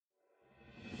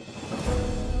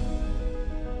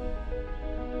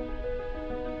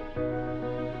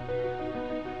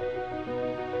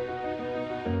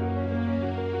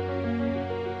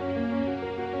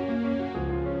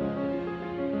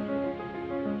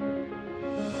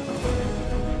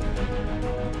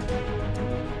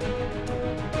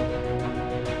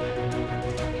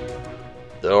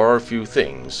there are a few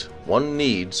things one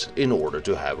needs in order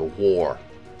to have a war.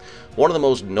 One of the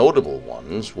most notable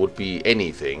ones would be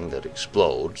anything that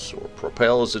explodes or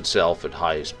propels itself at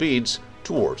high speeds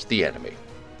towards the enemy.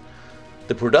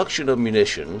 The production of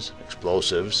munitions,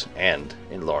 explosives, and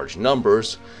in large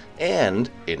numbers, and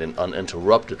in an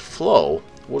uninterrupted flow,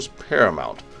 was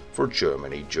paramount for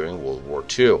Germany during World War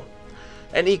II.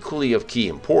 And equally of key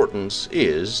importance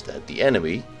is that the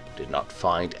enemy did not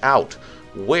find out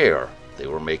where they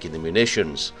were making the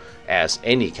munitions, as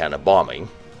any kind of bombing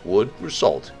would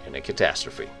result in a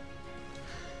catastrophe.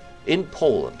 In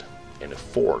Poland, in a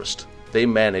forest, they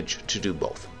managed to do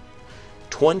both.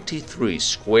 23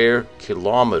 square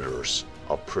kilometers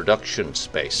of production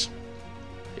space.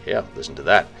 Yeah, listen to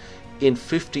that. In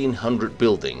 1,500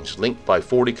 buildings linked by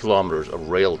 40 kilometers of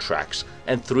rail tracks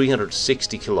and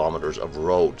 360 kilometers of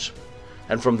roads.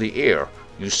 And from the air,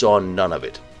 you saw none of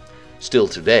it. Still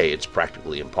today, it's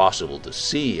practically impossible to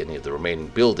see any of the remaining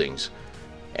buildings.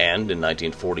 And in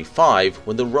 1945,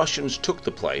 when the Russians took the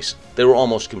place, they were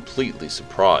almost completely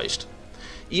surprised.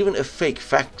 Even a fake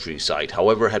factory site,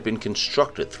 however, had been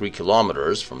constructed 3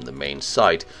 kilometers from the main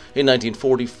site. In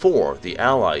 1944, the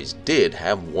Allies did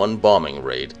have one bombing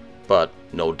raid, but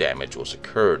no damage was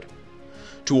occurred.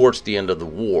 Towards the end of the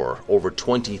war, over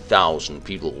 20,000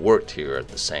 people worked here at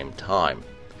the same time.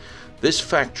 This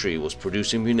factory was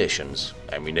producing munitions,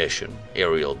 ammunition,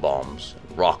 aerial bombs,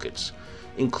 and rockets,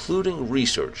 including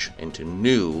research into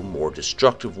new, more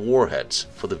destructive warheads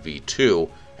for the V2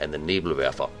 and the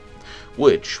Nebelwerfer,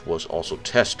 which was also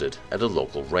tested at a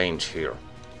local range here.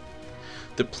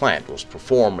 The plant was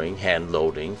performing hand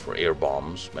loading for air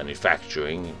bombs,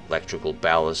 manufacturing electrical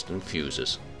ballast and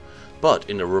fuses. But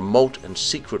in a remote and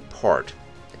secret part,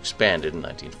 expanded in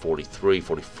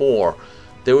 1943-44,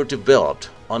 there were developed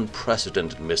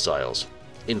unprecedented missiles,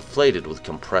 inflated with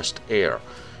compressed air,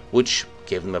 which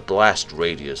gave them a blast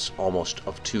radius almost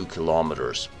of 2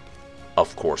 kilometers.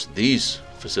 Of course, these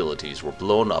facilities were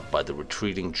blown up by the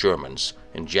retreating Germans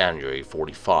in January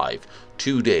 45,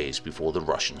 2 days before the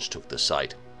Russians took the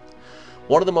site.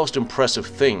 One of the most impressive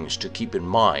things to keep in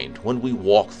mind when we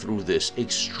walk through this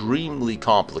extremely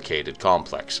complicated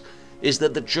complex is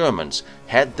that the Germans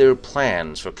had their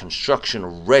plans for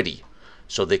construction ready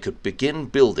so they could begin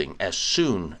building as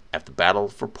soon as the battle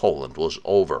for Poland was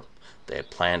over. They had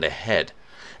planned ahead.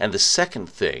 And the second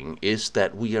thing is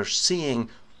that we are seeing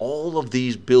all of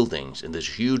these buildings in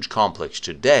this huge complex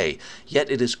today, yet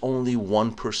it is only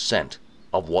 1%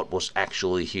 of what was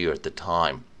actually here at the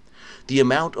time. The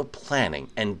amount of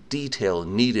planning and detail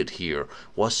needed here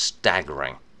was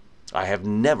staggering. I have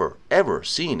never, ever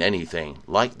seen anything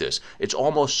like this. It's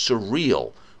almost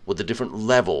surreal with the different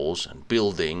levels and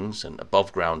buildings and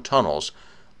above-ground tunnels.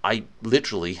 I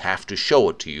literally have to show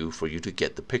it to you for you to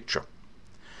get the picture.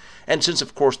 And since,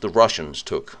 of course, the Russians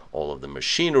took all of the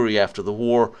machinery after the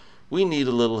war, we need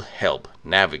a little help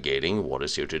navigating what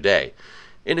is here today.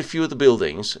 In a few of the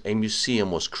buildings, a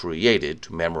museum was created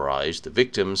to memorize the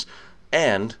victims,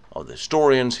 and one of the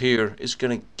historians here is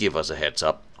going to give us a heads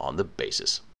up on the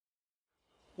basis.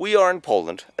 We are in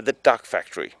Poland at the D.A.G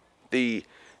factory, the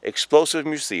explosive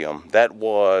museum that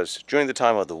was, during the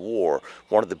time of the war,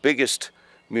 one of the biggest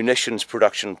munitions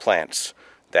production plants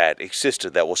that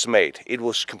existed, that was made. It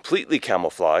was completely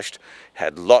camouflaged,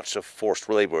 had lots of forced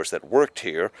laborers that worked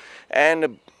here,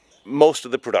 and most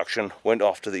of the production went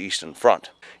off to the Eastern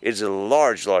Front. It is a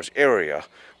large area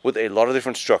with a lot of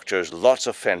different structures, lots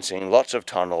of fencing, lots of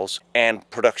tunnels, and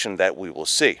production that we will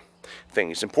see. I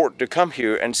think it's important to come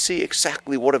here and see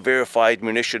exactly what a verified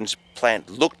munitions plant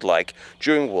looked like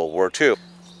during World War II.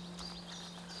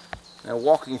 Now,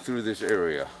 walking through this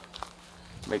area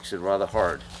makes it rather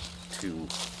hard to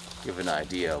give an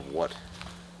idea of what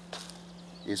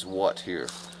is what here.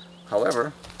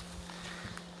 However,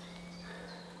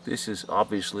 this is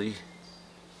obviously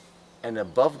an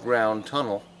above-ground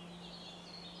tunnel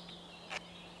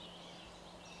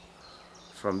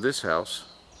from this house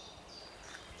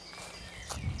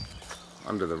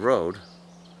under the road.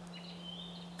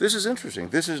 This is interesting.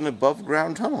 This is an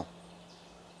above-ground tunnel.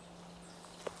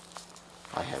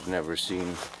 I have never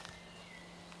seen.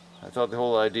 I thought the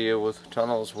whole idea with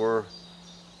tunnels were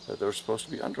that they were supposed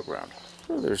to be underground.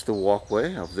 So there's the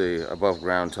walkway of the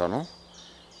above-ground tunnel.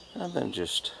 And then,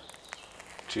 just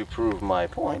to prove my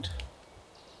point,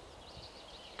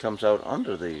 comes out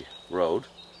under the road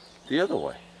the other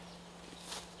way.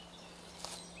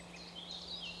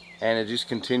 And it just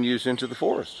continues into the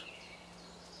forest.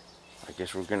 I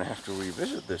guess we're going to have to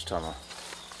revisit this tunnel,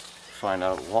 find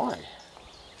out why.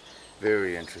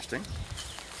 Very interesting.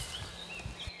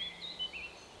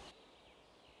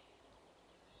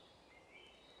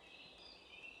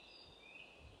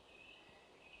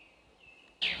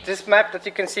 This map that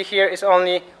you can see here is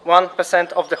only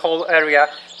 1% of the whole area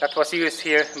that was used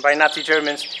here by Nazi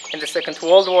Germans in the Second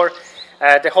World War.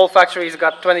 The whole factory has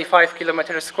got 25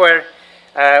 kilometers square.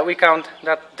 We count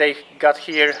that they got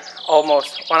here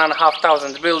almost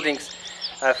 1,500 buildings,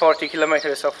 40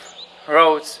 kilometers of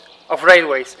roads, of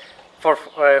railways,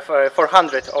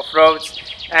 400 of roads,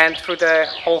 and through the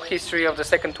whole history of the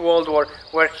Second World War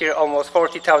worked here almost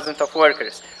 40,000 of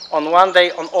workers. On one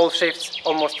day, on all shifts,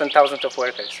 almost 10,000 of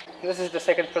workers. This is the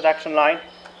second production line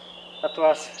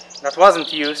that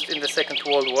wasn't used in the Second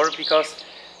World War, because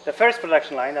the first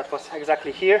production line that was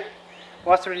exactly here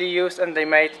was really used, and they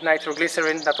made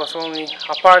nitroglycerin that was only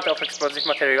a part of explosive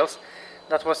materials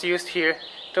that was used here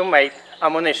to make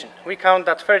ammunition. We count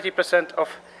that 30% of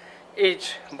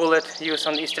each bullet used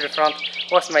on the Eastern Front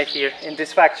was made here in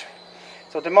this factory.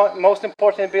 So the most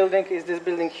important building is this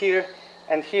building here,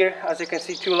 and here, as you can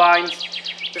see, two lines.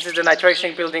 This is the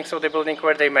nitration building, so the building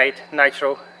where they made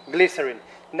nitroglycerin.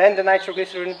 And then the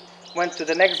nitroglycerin went to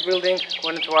the next building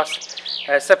when it was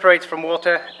separated from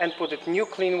water and put it new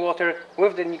clean water.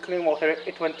 With the new clean water,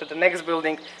 it went to the next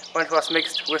building when it was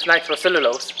mixed with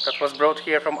nitrocellulose that was brought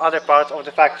here from other parts of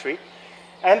the factory.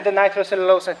 And the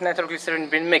nitrocellulose and nitroglycerin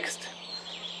been mixed.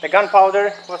 The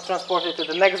gunpowder was transported to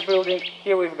the next building.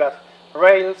 Here we've got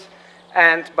rails,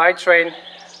 and by train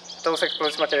those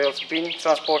explosive materials being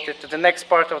transported to the next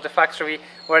part of the factory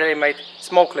where they made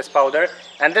smokeless powder,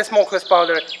 and the smokeless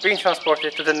powder being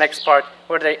transported to the next part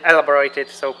where they elaborated,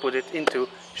 so put it into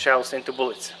shells, into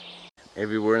bullets.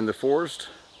 Everywhere in the forest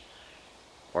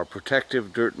are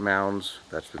protective dirt mounds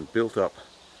that's been built up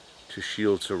to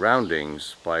shield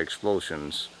surroundings by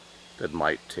explosions that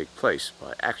might take place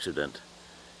by accident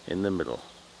in the middle.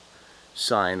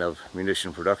 Sign of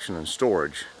munition production and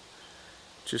storage.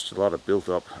 Just a lot of built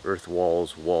up earth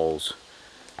walls,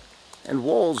 and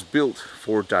walls built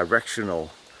for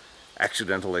directional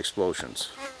accidental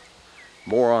explosions.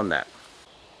 More on that.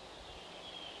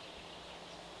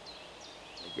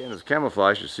 Again, it's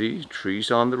camouflage. You see trees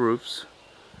on the roofs,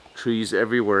 trees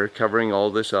everywhere covering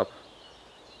all this up.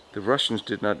 The Russians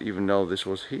did not even know this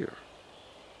was here.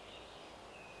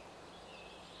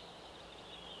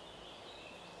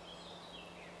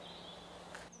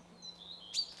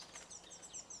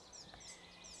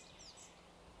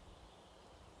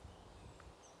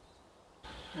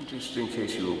 And just in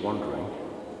case you were wondering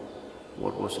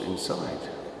what was inside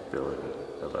building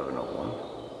 1101,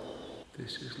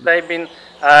 this is... They've been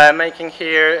making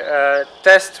here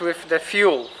tests with the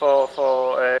fuel for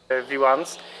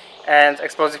V1s and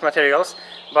explosive materials,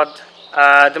 but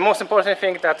the most important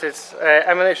thing that is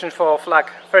ammunition for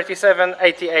Flak 37,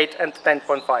 88 and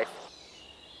 10.5.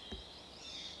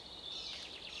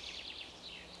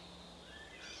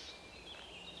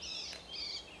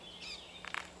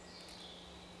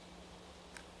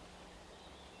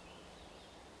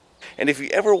 And if you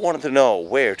ever wanted to know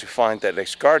where to find that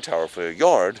next guard tower for your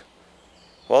yard,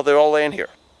 well, they're all laying here.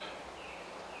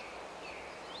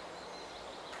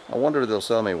 I wonder if they'll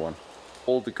sell me one.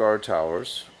 All the guard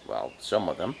towers, well, some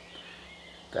of them,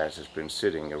 that has been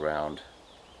sitting around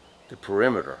the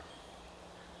perimeter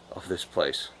of this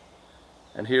place.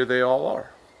 And here they all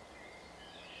are.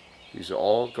 These are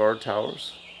all guard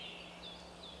towers.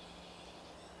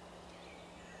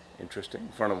 Interesting,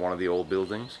 in front of one of the old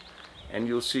buildings. And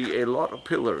you'll see a lot of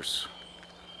pillars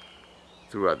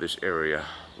throughout this area.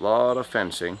 A lot of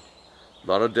fencing, a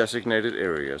lot of designated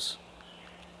areas.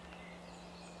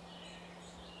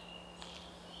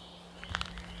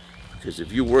 Because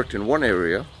if you worked in one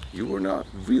area, you were not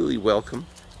really welcome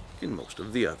in most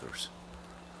of the others.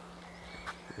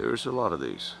 There's a lot of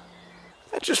these.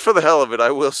 And just for the hell of it,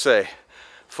 I will say,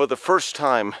 for the first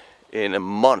time in a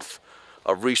month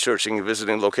of researching and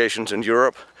visiting locations in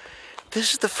Europe,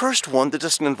 this is the first one that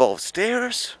doesn't involve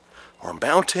stairs or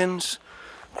mountains,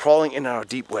 crawling in our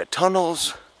deep wet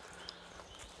tunnels.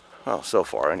 Well, so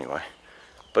far anyway.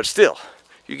 But still,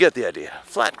 you get the idea.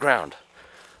 Flat ground.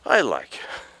 I like.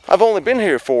 I've only been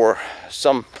here for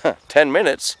some 10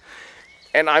 minutes,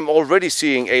 and I'm already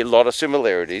seeing a lot of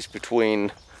similarities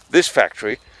between this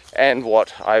factory and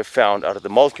what I've found out of the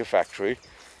Moltke factory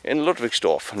in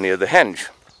Ludwigsdorf near the Henge.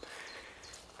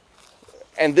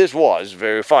 And this was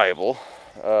verifiable.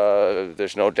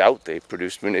 There's no doubt they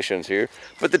produced munitions here.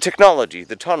 But the technology,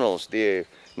 the tunnels, the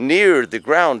near the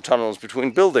ground tunnels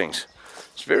between buildings,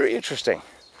 it's very interesting.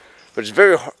 But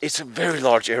it's a very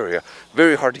large area,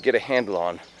 very hard to get a handle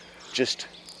on. Just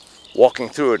walking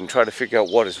through it and try to figure out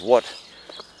what is what.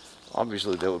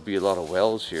 Obviously there would be a lot of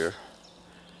wells here.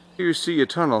 Here you see a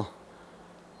tunnel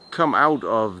come out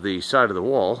of the side of the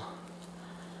wall,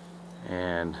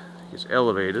 and it's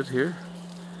elevated here.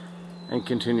 and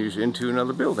continues into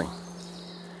another building.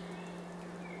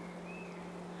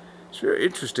 It's very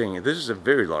interesting. This is a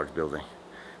very large building.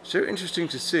 It's very interesting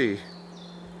to see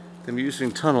them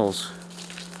using tunnels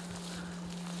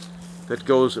that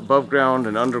goes above ground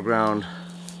and underground.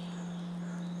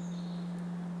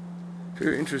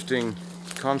 Very interesting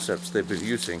concepts they've been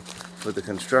using for the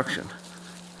construction.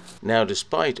 Now,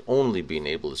 despite only being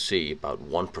able to see about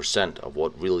 1% of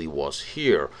what really was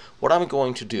here, what I'm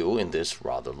going to do in this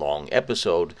rather long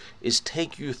episode is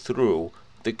take you through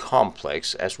the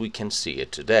complex as we can see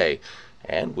it today.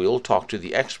 And we'll talk to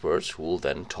the experts who will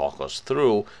then talk us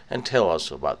through and tell us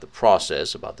about the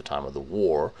process, about the time of the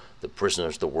war, the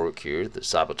prisoners that work here, the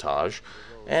sabotage,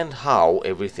 and how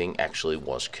everything actually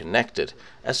was connected,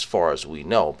 as far as we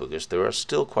know, because there are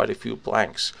still quite a few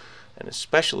blanks. And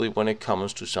especially when it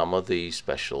comes to some of the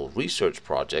special research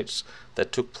projects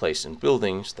that took place in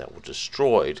buildings that were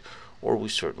destroyed, or we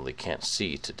certainly can't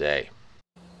see today.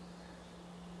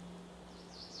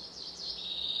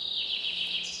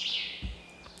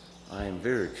 I am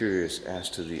very curious as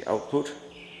to the output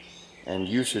and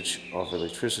usage of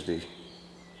electricity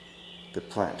the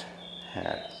plant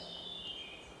had.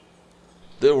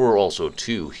 There were also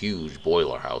two huge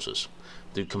boiler houses.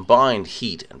 The combined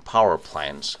heat and power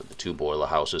plants of the two boiler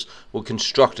houses were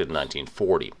constructed in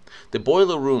 1940. The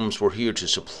boiler rooms were here to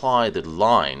supply the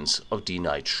lines of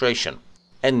denitration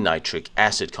and nitric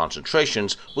acid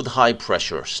concentrations with high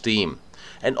pressure steam,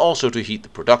 and also to heat the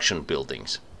production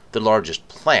buildings. The largest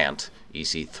plant,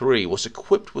 EC3, was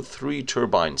equipped with 3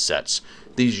 turbine sets.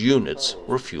 These units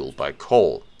were fueled by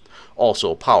coal.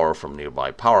 Also, power from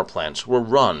nearby power plants were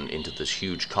run into this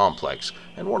huge complex,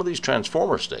 and one of these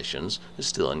transformer stations is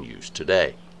still in use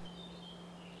today.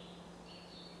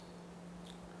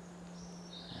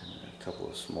 And a couple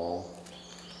of small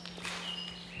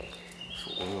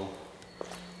for oil.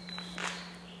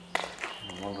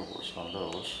 I wonder what's on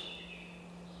those.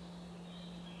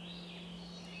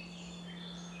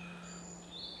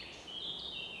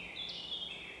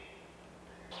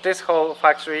 This whole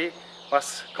factory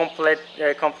was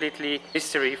completely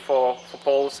mystery for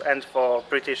Poles and for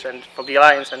British and for the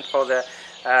Alliance and for the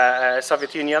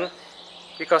Soviet Union,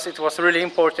 because it was really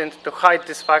important to hide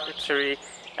this factory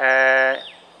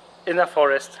in a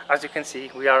forest. As you can see,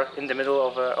 we are in the middle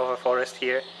of a forest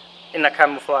here, in a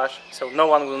camouflage, so no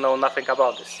one will know nothing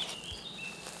about this.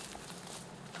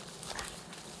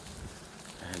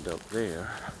 And up there,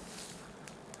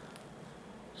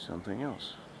 something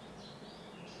else.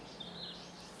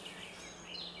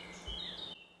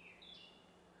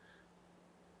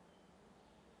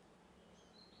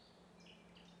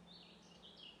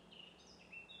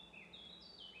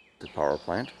 The power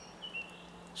plant.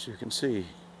 So you can see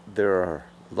there are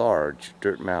large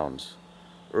dirt mounds,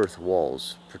 earth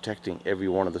walls protecting every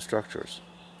one of the structures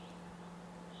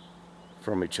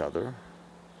from each other,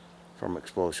 from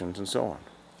explosions and so on.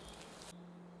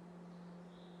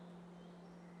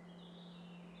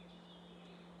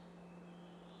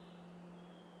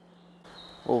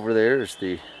 Over there is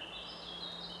the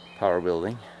power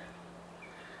building,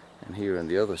 and here on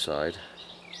the other side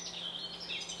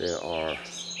there are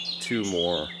 2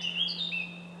 more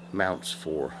mounts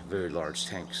for very large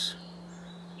tanks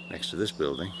next to this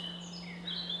building.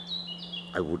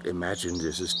 I would imagine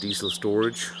this is diesel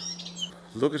storage.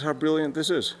 Look at how brilliant this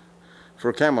is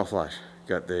for camouflage.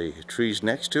 Got the trees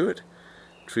next to it,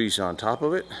 trees on top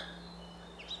of it.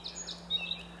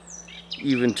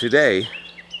 Even today,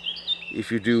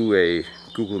 if you do a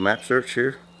Google map search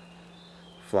here,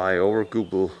 fly over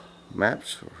Google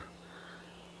Maps or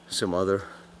some other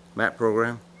map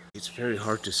program, it's very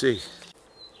hard to see.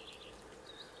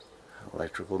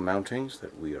 Electrical mountings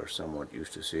that we are somewhat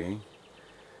used to seeing,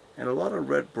 and a lot of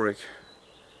red brick,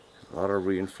 a lot of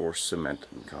reinforced cement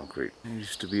and concrete. There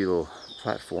used to be a little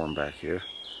platform back here.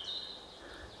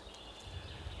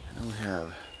 And we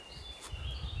have,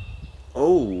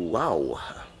 oh wow,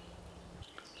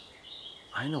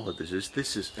 I know what this is.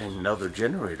 This is another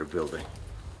generator building.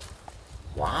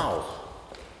 Wow.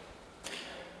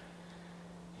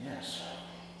 Yes.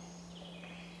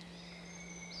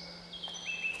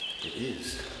 It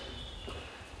is.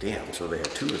 Damn, so they had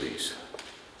 2 of these.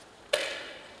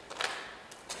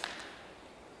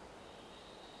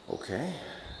 Okay.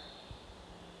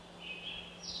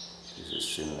 This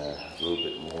is in a little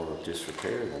bit more of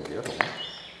disrepair than the other one.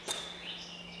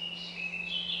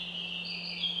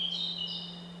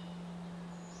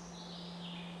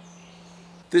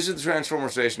 This is the transformer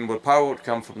station where power would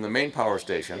come from the main power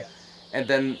station, yeah. And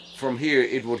then from here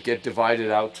it would get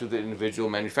divided out to the individual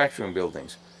manufacturing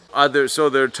buildings. So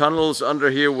there are tunnels under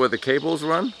here where the cables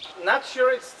run? Not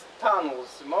sure it's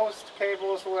tunnels. Most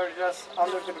cables were just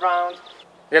under the ground.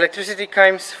 The electricity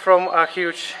comes from a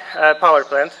huge power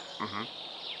plant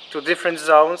to different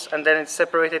zones, and then it's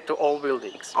separated to all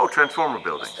buildings. Oh, transformer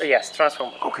buildings. Yes,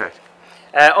 transformer. Okay.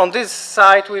 On this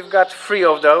site we've got 3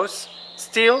 of those.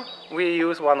 Still, we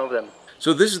use one of them.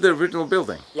 So this is the original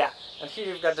building? Yeah, and here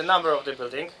you've got the number of the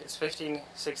building. It's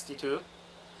 1562,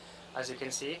 as you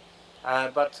can see.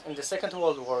 But in the Second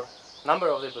World War, number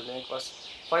of the building was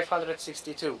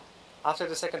 562. After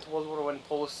the Second World War, when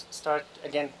Poles start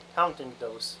again counting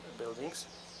those buildings,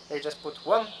 they just put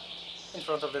 1 in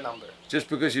front of the number. Just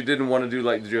because you didn't want to do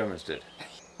like the Germans did.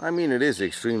 I mean, it is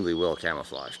extremely well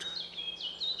camouflaged.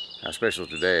 Especially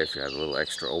today if you have a little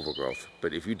extra overgrowth.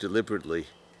 But if you deliberately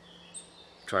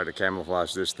try to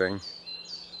camouflage this thing,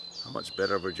 how much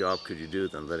better of a job could you do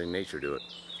than letting nature do it?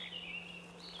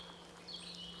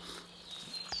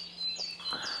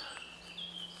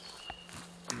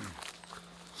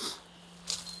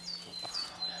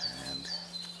 And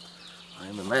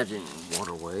I'm imagining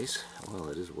waterways. Well,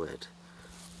 it is wet.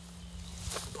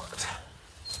 But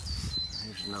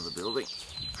here's another building.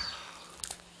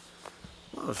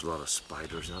 Well, there's a lot of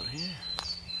spiders out here.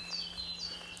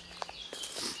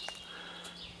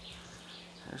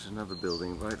 There's another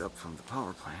building right up from the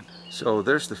power plant. So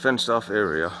there's the fenced off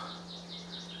area,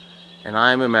 and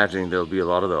I'm imagining there'll be a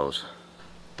lot of those.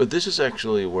 But this is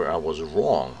actually where I was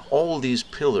wrong. All these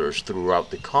pillars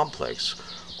throughout the complex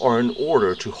are in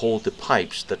order to hold the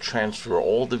pipes that transfer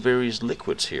all the various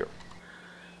liquids here.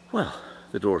 Well,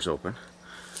 the door's open.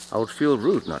 I would feel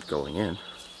rude not going in.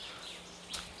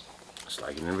 It's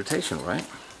like an invitation, right?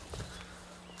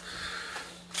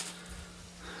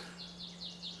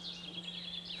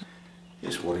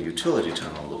 Here's what a utility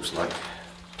tunnel looks like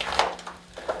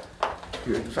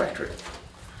here at the factory.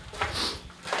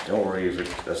 Don't worry if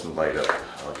it doesn't light up.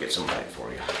 I'll get some light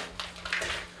for you.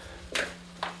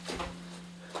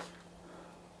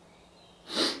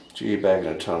 GA bag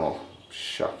in a tunnel.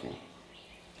 Shocking.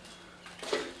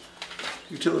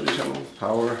 Utility tunnel,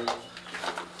 power,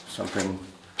 something,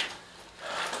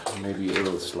 maybe a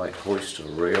little slight hoist or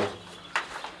rail,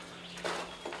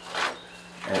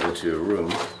 and into a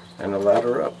room, and a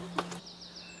ladder up.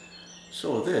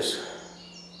 So this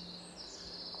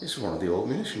is one of the old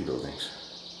munition buildings.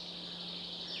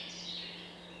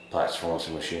 Platforms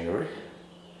and machinery.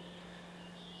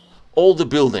 All the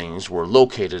buildings were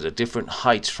located at different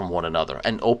heights from one another,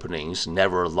 and openings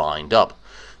never lined up.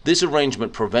 This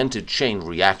arrangement prevented chain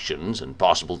reactions and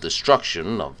possible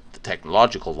destruction of the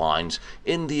technological lines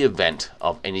in the event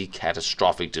of any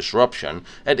catastrophic disruption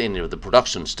at any of the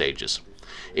production stages.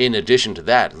 In addition to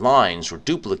that, lines were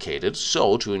duplicated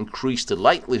so to increase the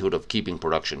likelihood of keeping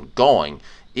production going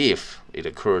if it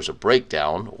occurs a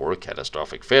breakdown or a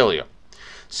catastrophic failure.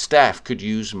 Staff could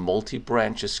use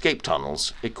multi-branch escape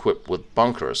tunnels equipped with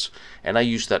bunkers, and I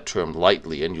use that term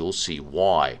lightly and you'll see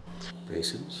why.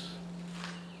 Basins.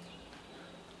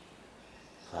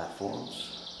 Platforms.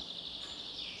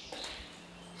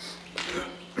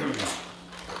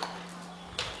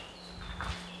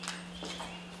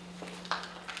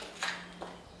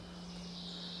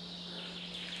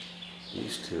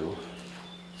 These two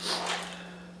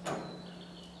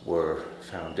were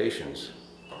foundations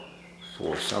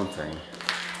for something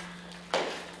that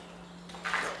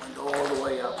went all the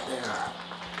way up there.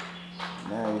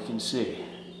 Now you can see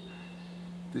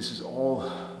this is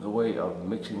all the way of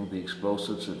mixing the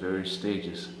explosives at various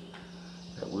stages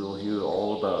that we'll hear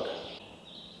all about.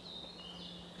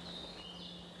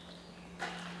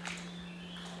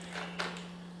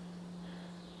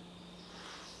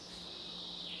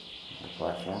 The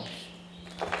platforms.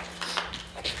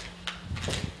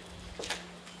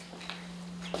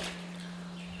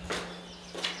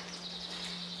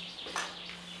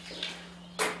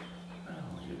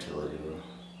 Utility room,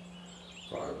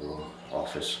 guard room,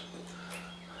 office.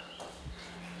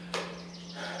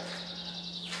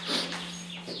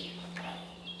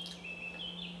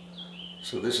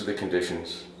 So this is the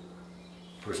conditions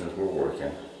prisoners were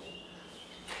working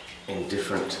in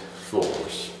different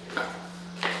floors,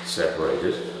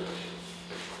 separated.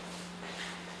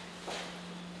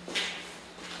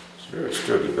 It's a very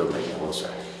sturdy building, I will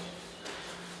say.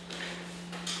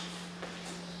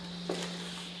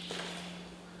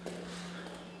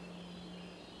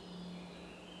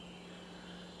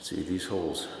 See, these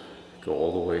holes go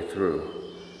all the way through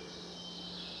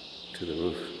to the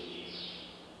roof.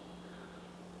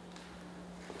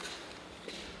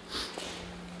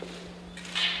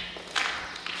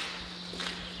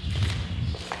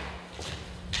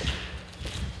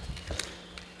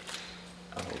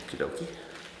 Okie dokie.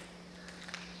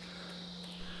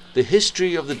 The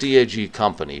history of the D.A.G.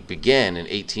 company began in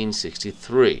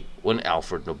 1863 when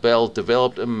Alfred Nobel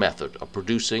developed a method of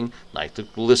producing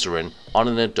nitroglycerin on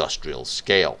an industrial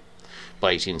scale.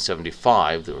 By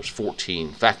 1875 there was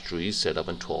 14 factories set up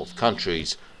in 12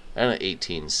 countries, and in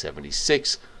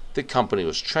 1876 the company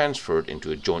was transferred into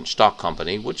a joint stock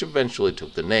company which eventually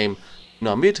took the name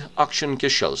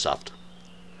Aktiengesellschaft.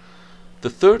 The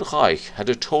Third Reich had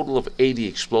a total of 80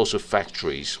 explosive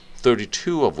factories,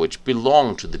 32 of which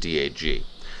belonged to the D.A.G.,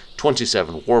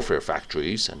 27 warfare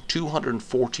factories, and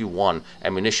 241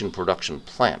 ammunition production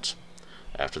plants.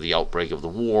 After the outbreak of the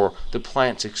war, the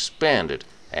plants expanded,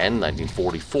 and in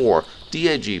 1944,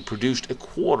 D.A.G. produced a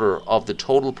quarter of the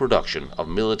total production of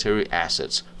military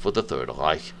assets for the Third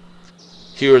Reich.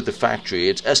 Here at the factory,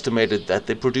 it's estimated that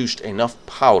they produced enough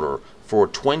powder for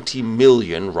 20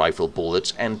 million rifle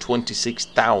bullets and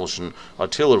 26,000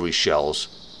 artillery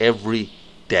shells every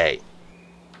day.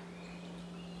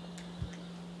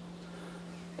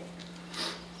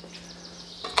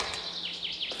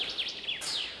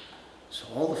 So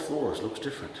all the floors looks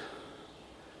different.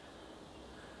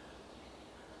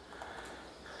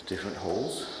 Different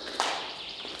holes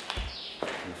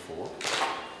in the floor.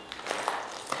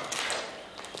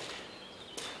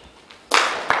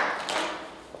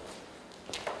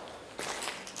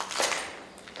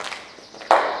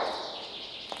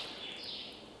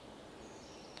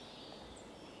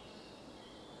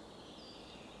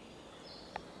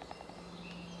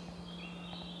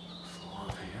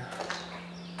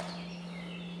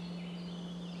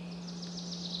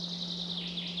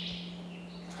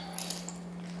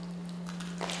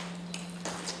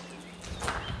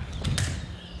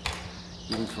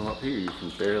 Even from up here, you can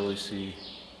barely see.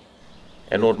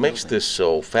 And what makes this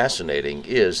so fascinating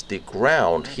is the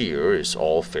ground here is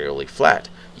all fairly flat.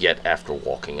 Yet after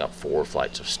walking up 4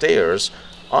 flights of stairs,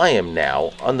 I am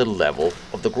now on the level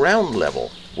of the ground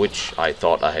level, which I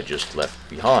thought I had just left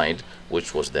behind,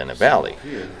 which was then a valley.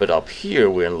 But up here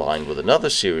we're in line with another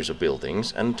series of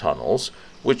buildings and tunnels,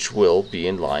 which will be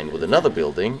in line with another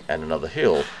building and another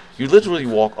hill. You literally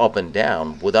walk up and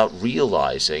down without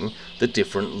realizing the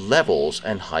different levels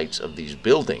and heights of these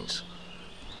buildings.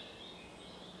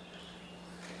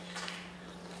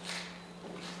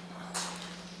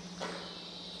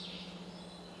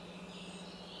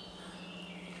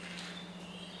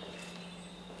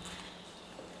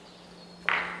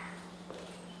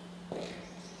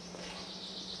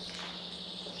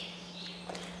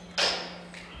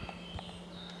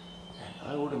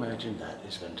 I would imagine that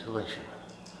is ventilation.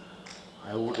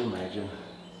 I would imagine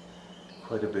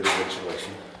quite a bit of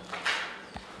ventilation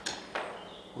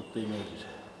would be needed.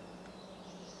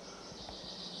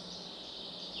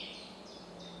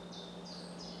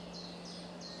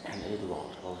 And a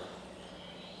lot of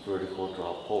vertical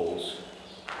drop holes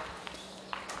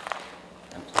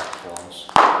and platforms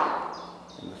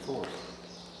in the floor.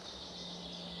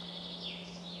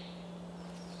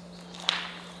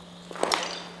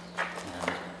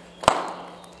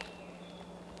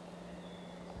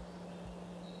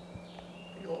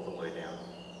 All the way down.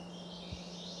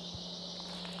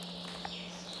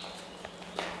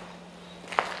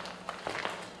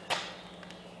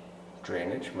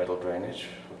 Drainage, metal drainage,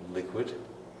 liquid.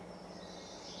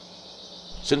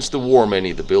 Since the war,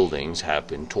 many of the buildings have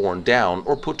been torn down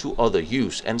or put to other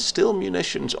use, and still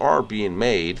munitions are being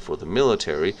made for the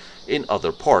military in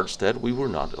other parts that we were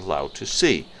not allowed to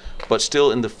see. But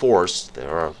still in the forests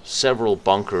there are several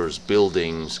bunkers,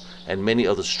 buildings, and many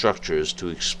other structures to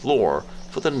explore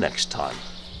for the next time.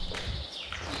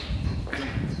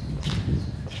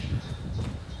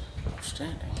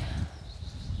 Outstanding.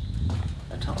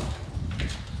 A tunnel.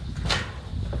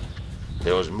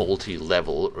 There was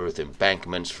multi-level earth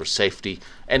embankments for safety,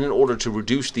 and in order to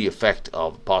reduce the effect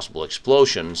of possible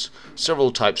explosions,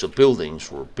 several types of buildings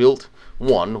were built.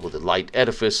 One with a light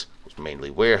edifice was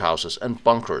mainly warehouses and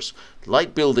bunkers.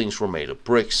 Light buildings were made of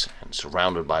bricks and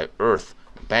surrounded by earth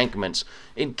embankments.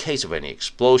 In case of any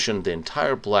explosion, the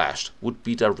entire blast would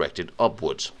be directed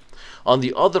upwards. On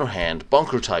the other hand,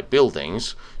 bunker-type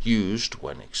buildings, used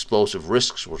when explosive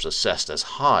risks were assessed as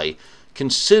high,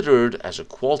 considered as a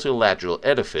quadrilateral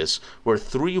edifice were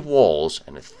 3 walls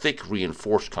and a thick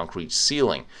reinforced concrete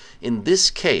ceiling. In this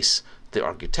case, the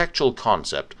architectural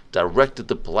concept directed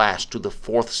the blast to the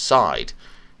 4th side,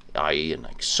 i.e. an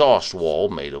exhaust wall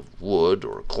made of wood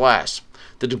or glass,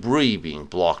 the debris being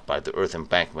blocked by the earth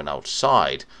embankment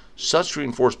outside. Such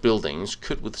reinforced buildings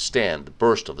could withstand the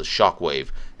burst of the shock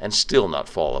wave and still not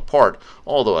fall apart,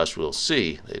 although as we'll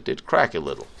see, they did crack a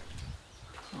little.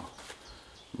 Oh,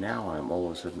 now I'm all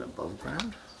of a sudden above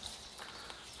ground?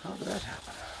 How did that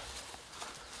happen?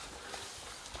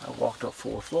 I I walked up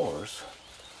 4 floors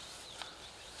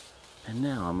and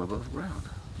now I'm above ground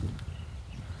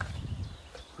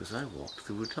because I walked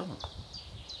through a tunnel.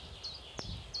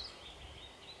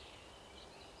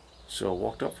 So I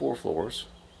walked up 4 floors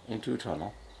into a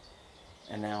tunnel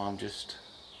and now I'm just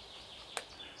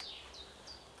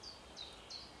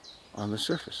on the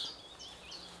surface.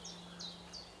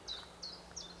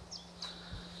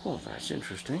 Well, that's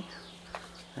interesting.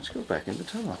 Let's go back in the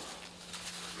tunnel.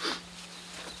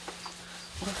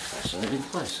 What a fascinating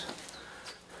place.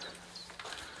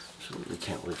 Absolutely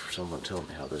can't wait for someone to tell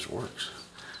me how this works,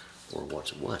 or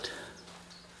what's what.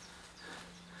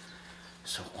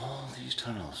 So all these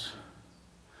tunnels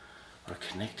are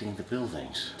connecting the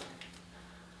buildings.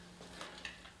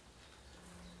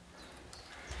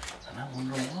 And I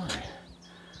wonder why.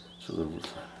 So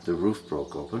the roof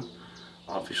broke open.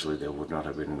 Obviously there would not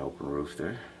have been an open roof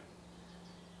there.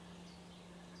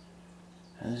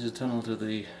 And there's a tunnel to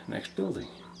the next building.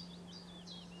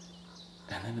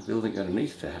 And then the building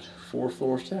underneath that, 4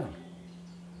 floors down.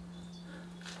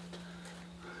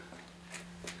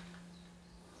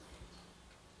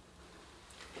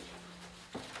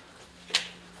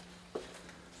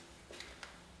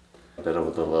 Better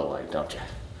with the low light, don't you?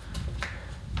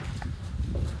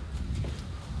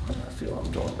 I feel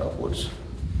I'm going upwards.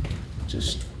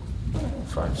 Just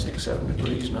 5, 6, 7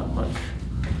 degrees, not much.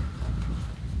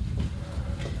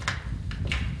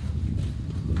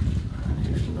 And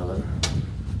here's another.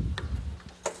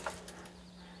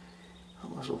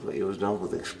 Almost looked like it was done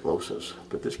with explosives,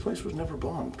 but this place was never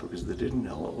bombed because they didn't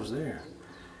know what was there.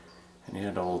 And you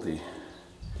had all the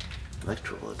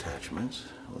electrical attachments.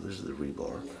 Well, this is the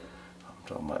rebar. I'm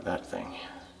talking about that thing.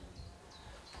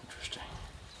 Interesting.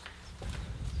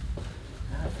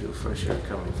 I feel fresh air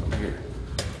coming from here.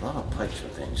 A lot of pipes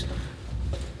and things. And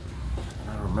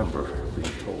I remember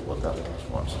being told what that was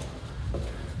once.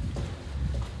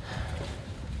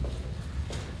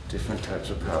 Different types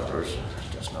of powders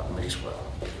does not mix well.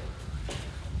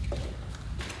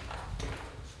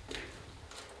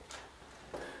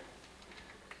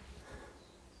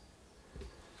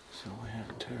 So we have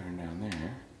a turn down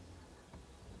there.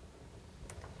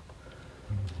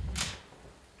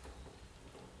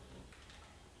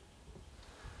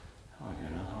 Oh, I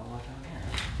got another whole lot down here.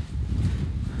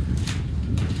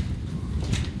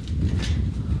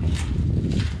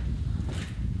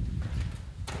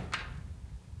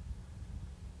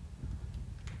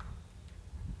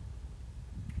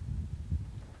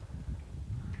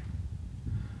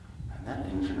 And that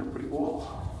ends in a brick wall,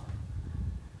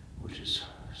 which is,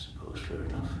 I suppose, fair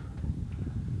enough.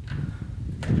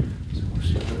 So we'll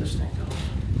see where this thing goes.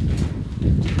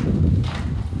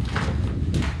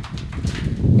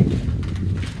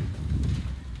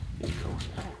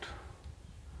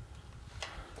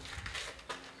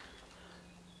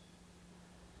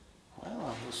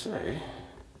 Say,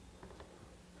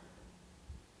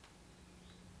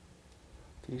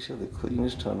 these are the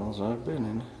cleanest tunnels I've been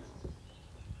in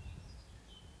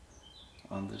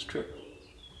on this trip.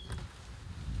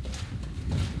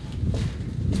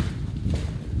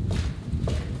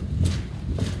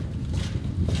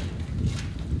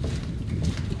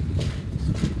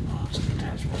 Lots of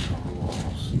attachments on the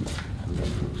walls and the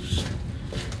roofs.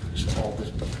 There's all this.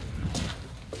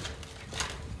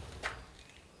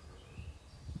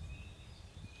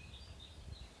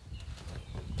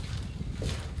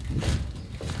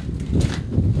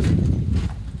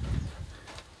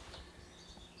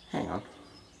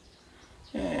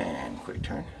 Quick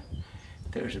turn.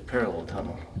 There's a parallel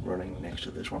tunnel running next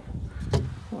to this one.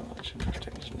 Well, that's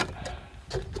interesting, isn't it?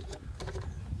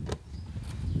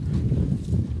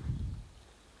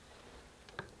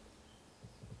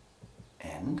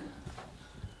 And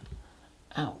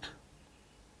out.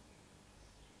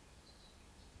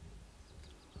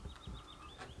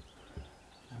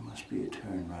 There must be a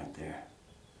turn right there.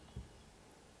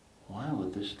 Why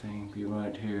would this thing be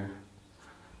right here,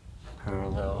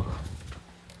 parallel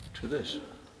to this?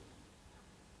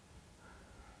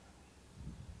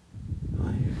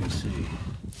 Well, you can see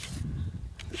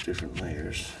the different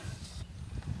layers.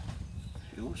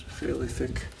 It was a fairly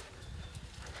thick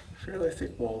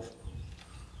wall.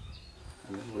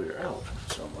 And then we're out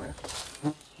somewhere.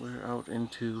 We're out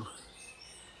into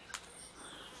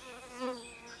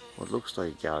what looks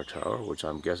like a guard tower, which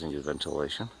I'm guessing is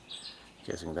ventilation.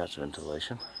 Guessing that's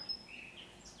ventilation.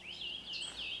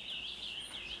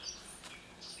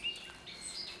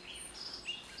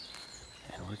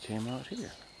 We came out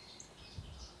here.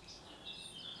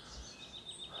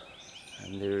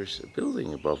 And there's a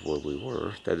building above where we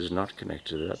were that is not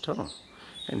connected to that tunnel.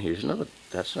 And here's another,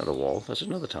 that's not a wall, that's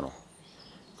another tunnel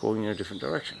going in a different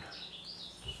direction.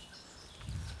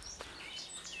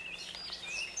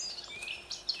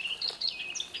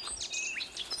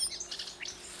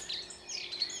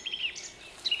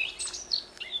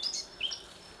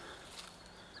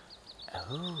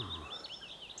 Oh.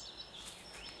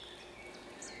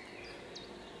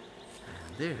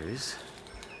 And there is,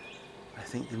 I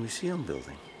think, the museum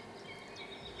building.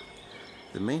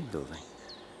 The main building.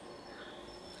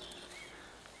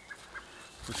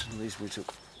 Which leads me to a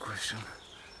question.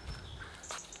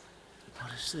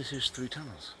 What is this? Here's 3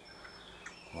 tunnels.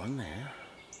 One there,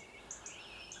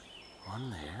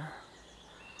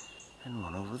 and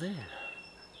one over there.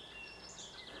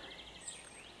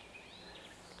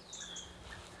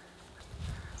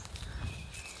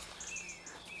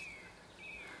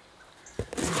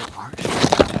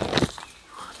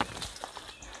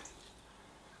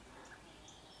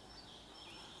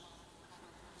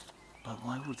 But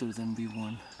why would there then be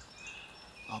one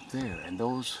up there? And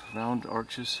those round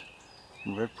arches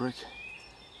in red brick,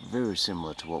 very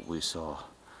similar to what we saw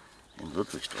in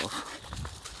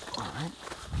Ludwigsdorf. Alright,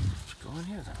 let's go in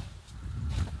here then.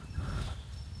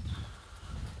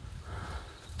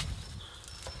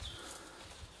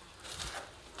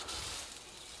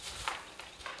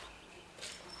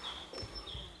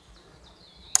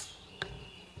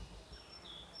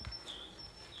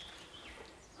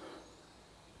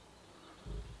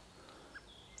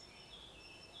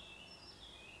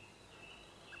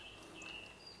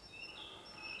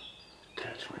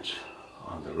 Attachments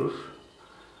on the roof,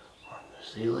 on the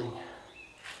ceiling.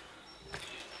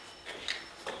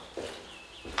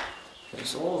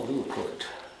 It's all a little crooked.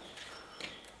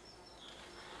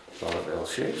 A lot of L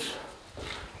shapes,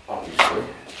 obviously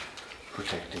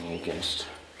protecting against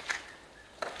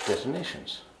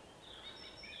detonations.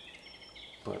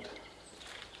 But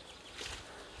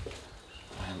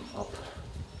I'm up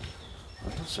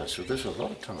on that side, so there's a lot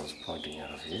of tunnels pointing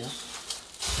out of here.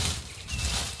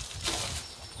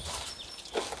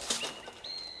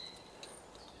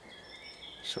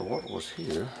 So what was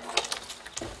here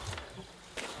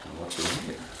and what's in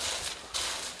here?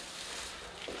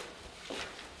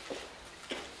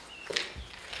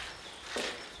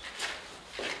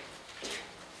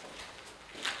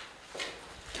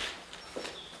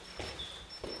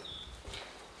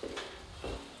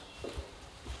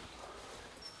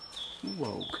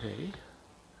 Okay.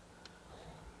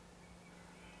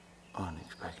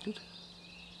 Unexpected.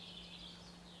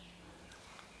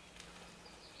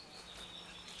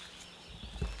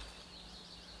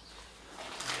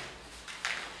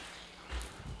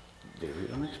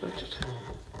 Very unexpected.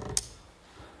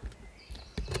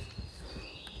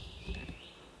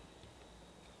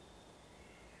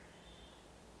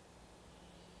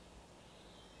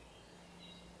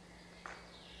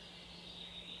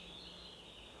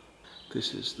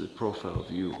 This is the profile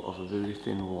view of a very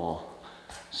thin wall.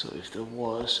 So if there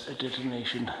was a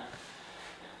detonation,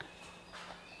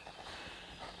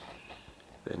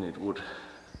 then it would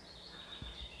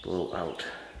blow out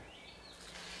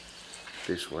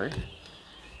this way.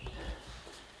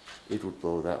 It would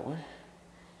blow that way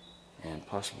and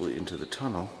possibly into the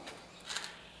tunnel.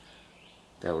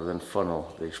 That would then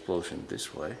funnel the explosion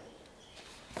this way,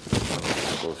 funnel the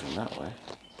explosion that way.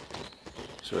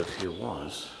 So if here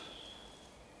was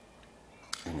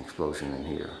an explosion in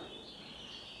here,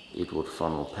 it would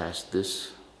funnel past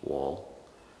this wall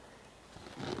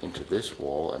into this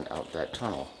wall and out that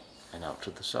tunnel and out to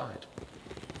the side.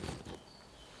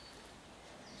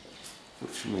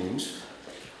 Which means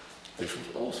this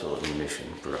was also a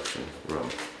munition production room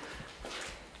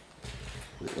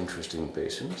with interesting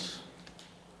basins.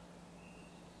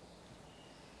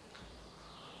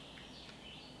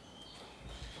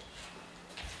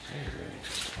 Very, very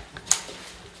interesting.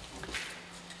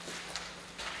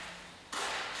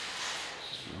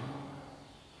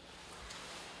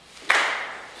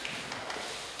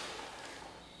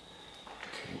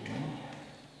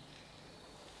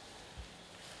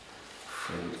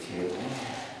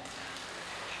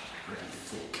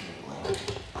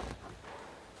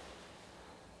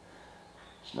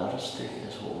 It's not as thick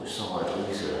as what we saw at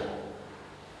Lisa.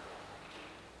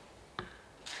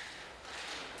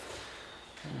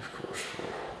 And of course for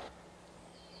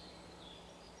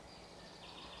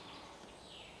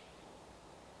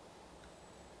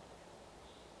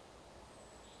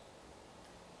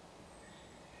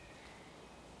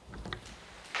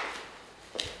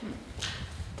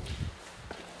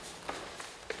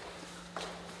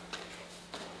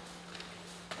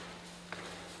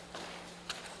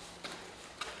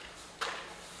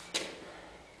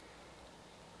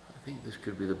I think this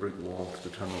could be the brick wall to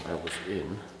the tunnel I was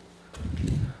in.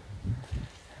 And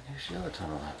here's the other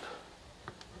tunnel up.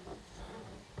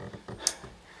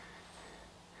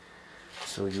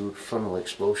 So you would funnel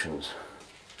explosions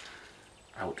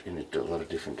out in a lot of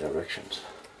different directions.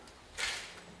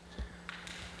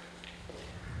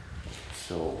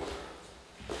 So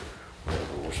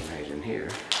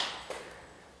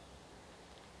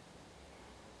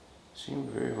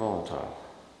Seemed very volatile.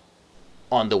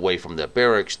 On the way from their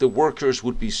barracks, the workers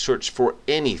would be searched for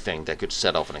anything that could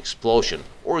set off an explosion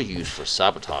or used for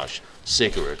sabotage.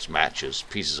 Cigarettes, matches,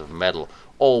 pieces of metal,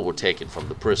 all were taken from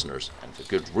the prisoners, and for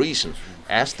good reason,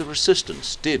 as the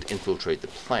resistance did infiltrate the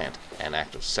plant and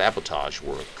acts of sabotage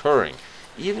were occurring,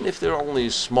 even if they're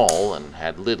only small and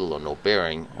had little or no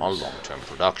bearing on long-term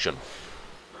production.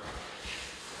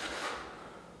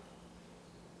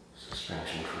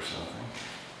 Suspension for something.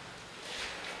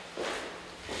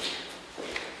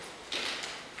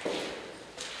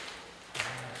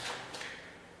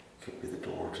 Could be the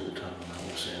door to the tunnel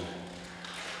I was in.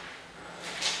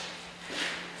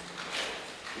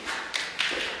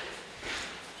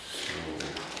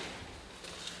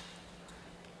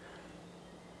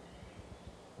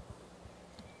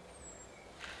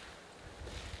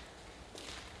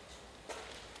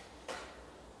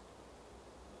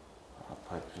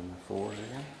 Pipes in the floors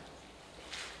again.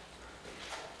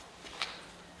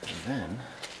 And then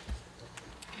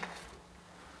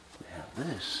we have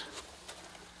this,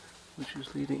 which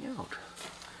is leading out.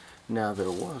 Now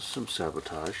there was some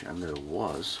sabotage and there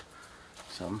was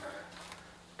some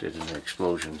detonate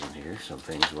explosions in here. Some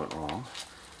things went wrong.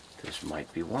 This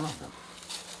might be one of them.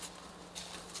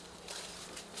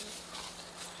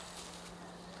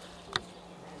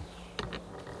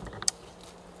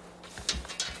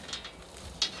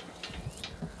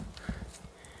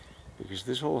 Because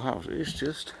this whole house is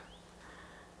just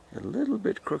a little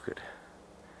bit crooked.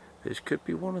 This could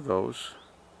be one of those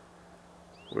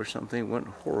where something went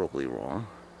horribly wrong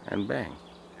and bang.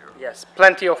 Yes,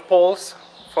 plenty of Poles,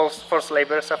 forced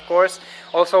laborers of course,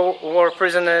 also war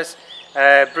prisoners,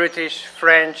 British,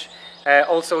 French,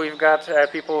 also we've got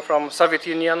people from Soviet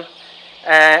Union,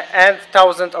 and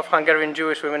thousands of Hungarian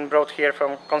Jewish women brought here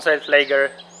from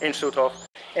Konzertlager in Szutów.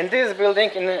 In this building,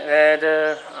 in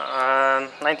the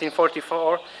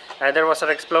 1944, there was an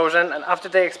explosion, and after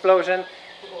the explosion,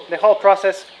 the whole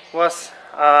process was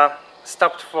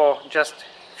stopped for just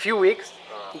a few weeks.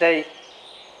 They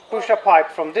push a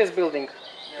pipe from this building,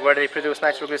 where they produce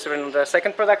nitroglycerin on the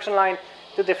second production line,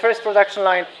 to the first production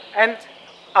line, and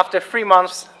after 3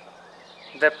 months,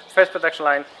 the first production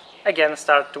line again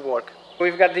started to work.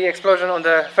 We've got the explosion on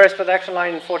the first production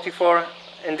line in 44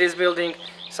 in this building.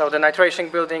 So the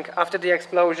nitration building, after the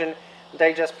explosion,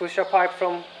 they just push a pipe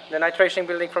from the nitration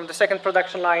building from the second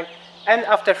production line, and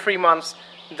after 3 months,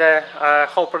 the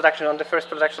whole production on the first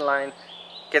production line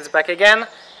gets back again.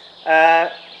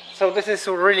 So this is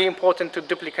really important to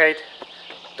duplicate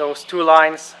those two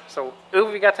lines. So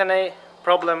if we get any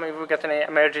problem, if we get any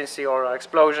emergency or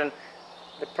explosion,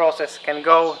 the process can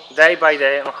go day by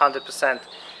day on 100%.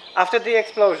 After the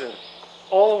explosion,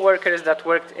 all workers that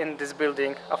worked in this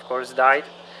building, of course, died.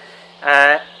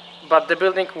 But the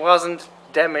building wasn't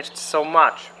damaged so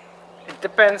much. It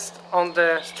depends on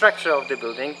the structure of the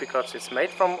building because it's made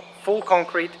from full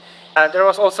concrete. There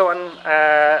was also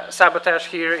a sabotage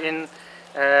here in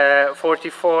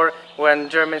 44 when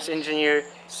German engineers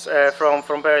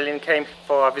from Berlin came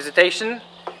for a visitation.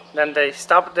 Then they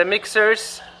stopped the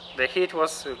mixers. The heat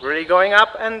was really going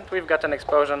up, and we've got an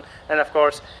explosion. And of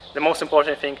course, the most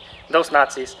important thing, those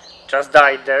Nazis just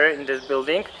died there in this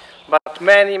building. But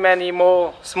many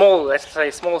more small, let's say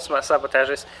small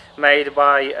sabotages made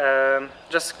by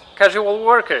just casual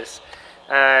workers.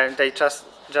 They just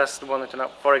wanted to,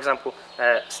 for example,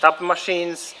 stop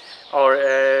machines or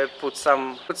put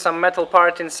some metal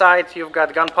part inside. You've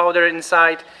got gunpowder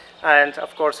inside, and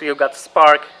of course you've got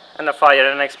spark and a fire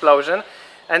and an explosion.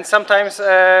 And sometimes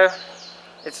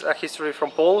it's a history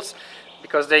from Poles,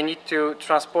 because they need to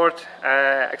transport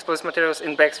explosive materials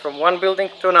in bags from one building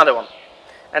to another one.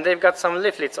 And they've got some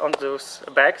leaflets on those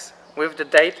bags with the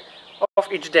date of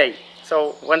each day.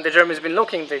 So when the Germans been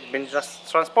looking, they've been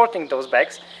just transporting those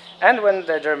bags. And when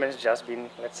the Germans just been,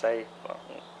 let's say,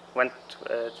 went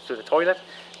to the toilet,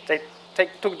 they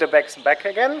took the bags back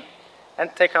again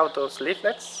and take out those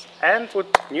leaflets and put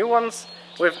new ones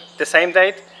with the same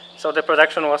date. So the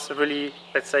production was really,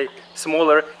 let's say,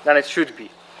 smaller than it should be.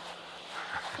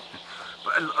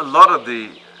 But a lot of the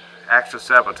acts of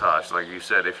sabotage, like you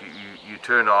said, if you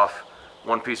turn off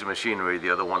one piece of machinery, the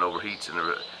other one overheats, and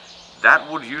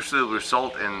that would usually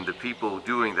result in the people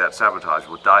doing that sabotage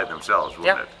would die themselves,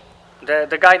 wouldn't it?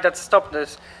 The guy that stopped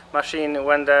this machine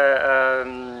when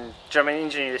the German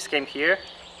engineers came here,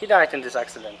 he died in this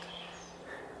accident.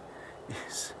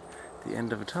 Yes, the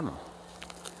end of a tunnel.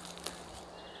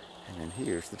 And then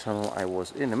here's the tunnel I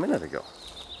was in a minute ago.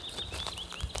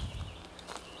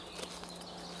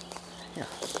 Yeah.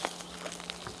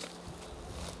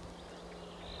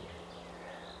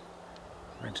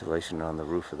 Ventilation on the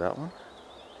roof of that one.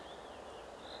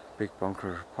 big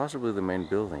bunker, possibly the main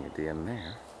building at the end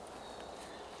there.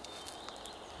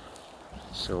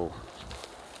 So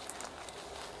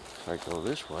if I go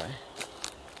this way,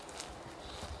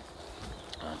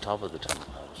 on top of the tunnel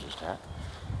I was just at,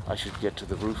 I should get to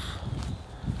the roof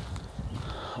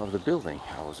of the building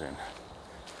I was in.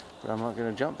 But I'm not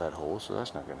going to jump that hole, so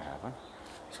that's not going to happen.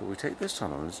 So we take this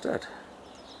tunnel instead.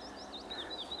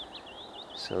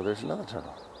 So there's another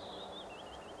tunnel.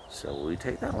 So we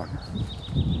take that one.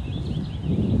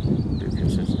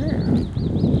 Because it's there.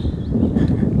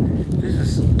 This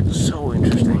is so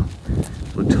interesting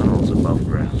with tunnels above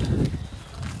ground.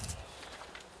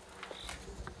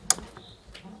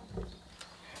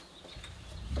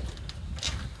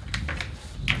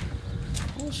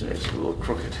 We'll say it's a little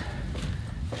crooked.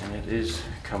 And it is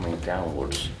coming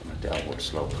downwards on a downward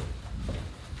slope.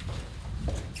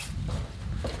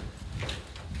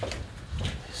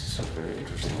 This is very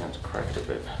interesting. It's cracked a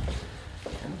bit.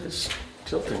 And it is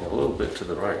tilting a little bit to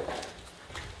the right.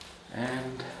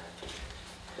 And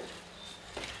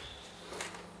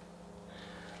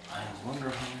I wonder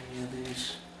how many of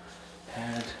these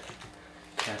had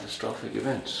catastrophic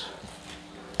events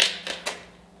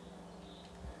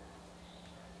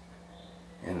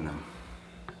in them.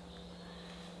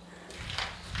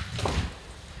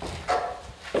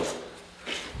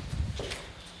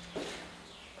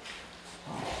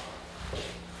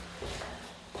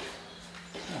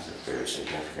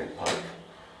 Significant pipe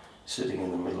sitting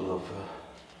in the middle of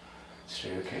a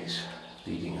staircase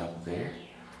leading up there,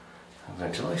 a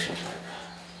ventilation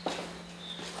pipe.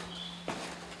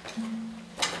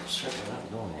 Certainly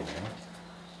not going anywhere.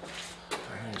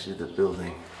 I can see the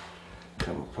building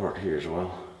come apart here as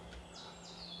well.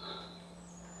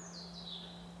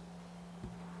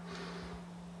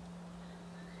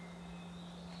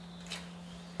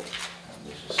 And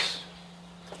this is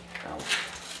out.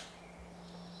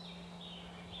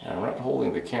 And I'm not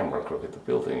holding the camera crooked, the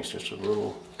building is just a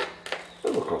little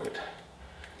crooked.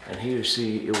 And here you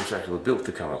see it was actually built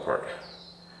to come apart.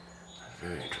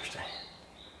 Very interesting.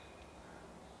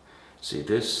 See,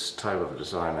 this type of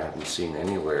design I haven't seen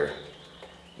anywhere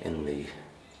in the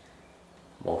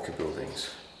multi-buildings.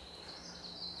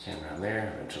 Came around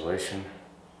there, ventilation.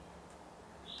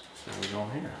 So we're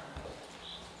going here.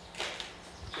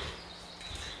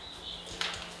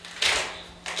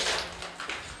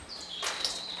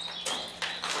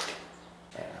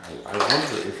 I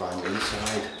wonder if I'm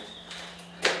inside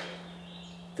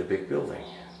the big building.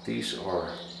 These are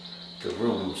the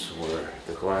rooms where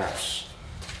the glass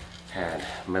had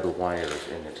metal wires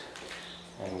in it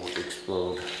and would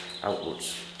explode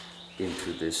outwards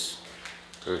into this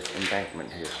earth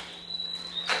embankment here.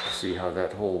 See how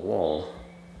that whole wall,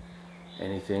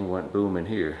 anything went boom in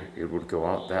here, it would go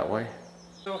out that way.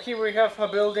 So here we have a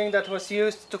building that was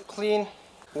used to clean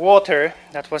water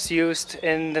that was used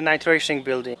in the nitration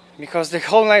building, because the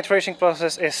whole nitration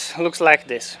process looks like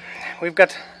this. We've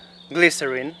got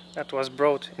glycerin that was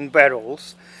brought in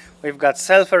barrels, we've got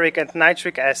sulfuric and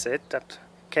nitric acid that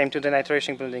came to the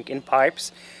nitration building in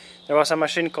pipes, there was a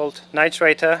machine called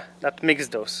nitrator that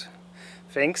mixed those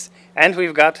things, and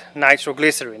we've got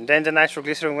nitroglycerin. Then the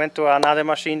nitroglycerin went to another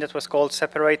machine that was called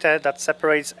separator that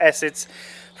separates acids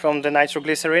from the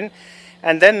nitroglycerin.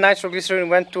 And then nitroglycerin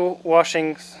went to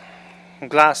washing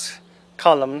glass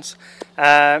columns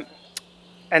and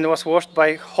was washed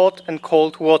by hot and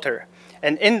cold water.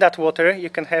 And in that water you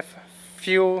can have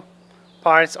few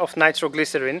parts of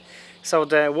nitroglycerin. So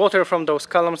the water from those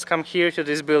columns come here to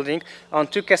this building on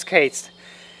two cascades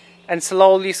and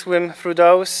slowly swim through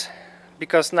those,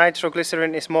 because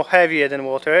nitroglycerin is more heavier than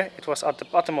water. It was at the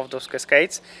bottom of those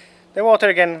cascades. The water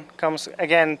again comes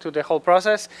again to the whole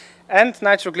process, and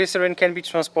nitroglycerin can be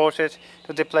transported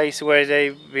to the place where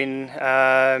they've been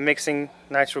mixing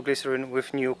nitroglycerin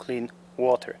with new clean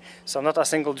water. So not a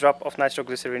single drop of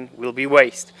nitroglycerin will be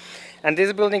waste. And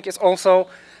this building is also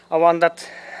a one that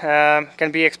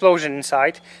can be explosion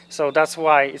inside, so that's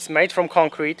why it's made from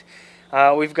concrete.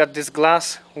 We've got this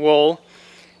glass wall.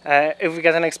 If we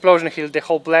get an explosion here, the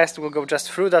whole blast will go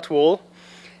just through that wall.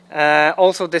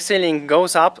 Also the ceiling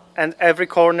goes up, and every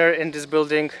corner in this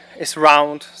building is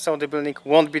round, so the building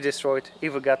won't be destroyed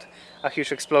if we got a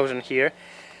huge explosion here.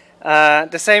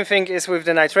 The same thing is with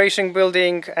the nitration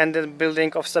building and the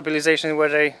building of stabilization, where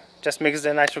they just mix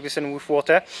the nitroglycerin with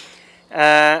water.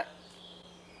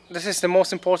 This is the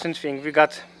most important thing. We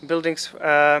got buildings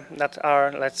that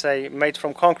are, let's say, made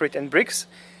from concrete and bricks,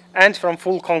 and from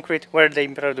full concrete where they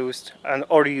produced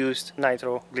or used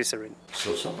nitroglycerin.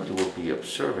 So somebody will be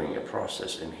observing a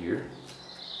process in here,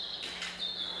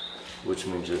 which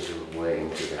means there's a way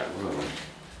into that room.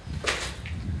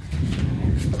 And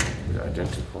here's the practically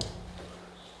identical.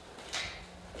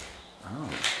 Oh.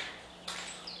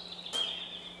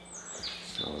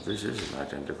 So this isn't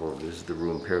identical. This is the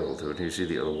room parallel to it. You see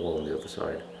the other wall on the other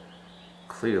side.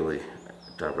 Clearly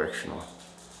directional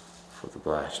for the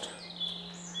blast.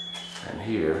 And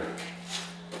here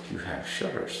you have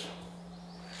shutters.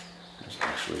 There's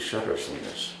actually shutters in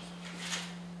this.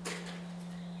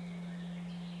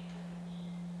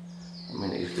 I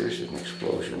mean, if there's an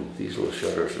explosion, these little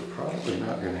shutters are probably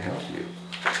not going to help you.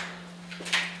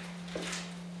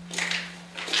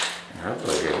 And how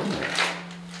do I get in there?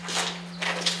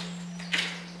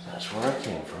 That's where I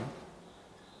came from.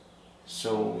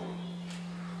 So,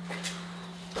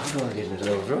 how do I get into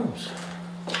those rooms?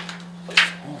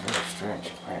 Oh, very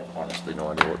strange. I have honestly no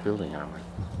idea what building I'm in.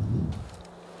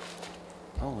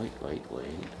 Oh, wait.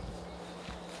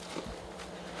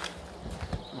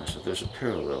 Oh, so there's a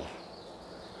parallel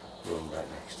room right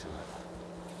next to it.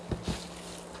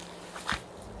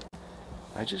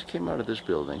 I just came out of this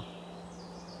building,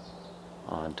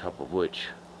 on top of which,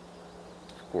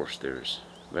 of course, there's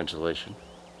ventilation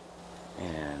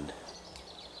and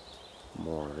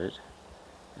more of it.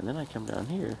 And then I come down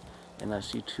here and I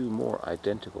see two more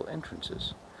identical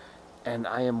entrances. And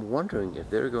I am wondering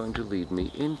if they're going to lead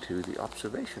me into the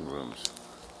observation rooms.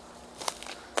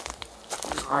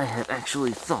 I had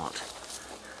actually thought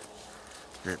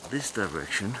that this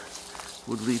direction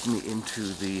would lead me into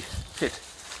the pit.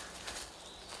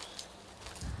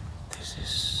 This is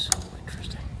so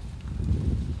interesting.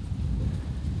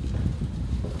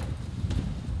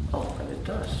 Oh, and it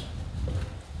does.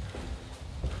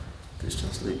 This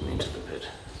does lead me into the pit.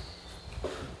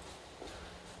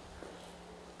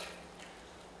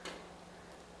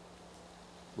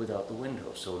 Without the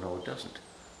window, so no, it doesn't.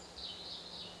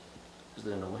 Is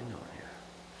there no window in here?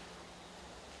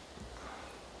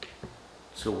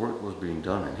 So work was being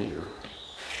done in here.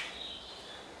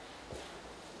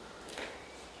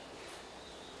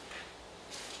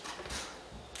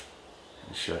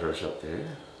 And shutters up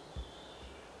there.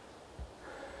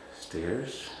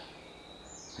 Stairs.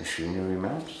 Machinery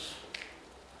mounts.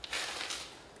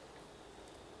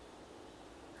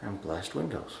 And blast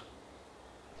windows.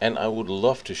 And I would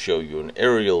love to show you an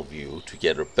aerial view to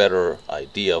get a better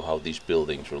idea of how these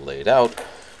buildings were laid out.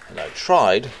 And I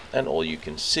tried, and all you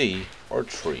can see are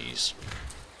trees.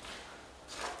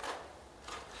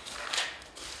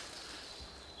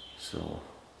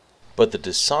 But the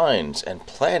designs and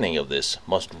planning of this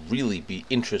must really be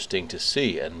interesting to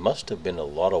see and must have been a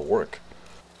lot of work.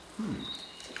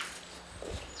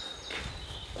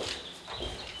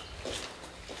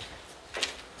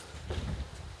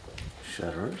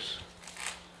 Shutters.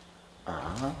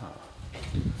 Ah.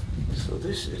 So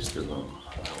this is the room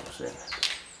I was in.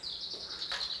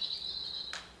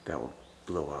 That will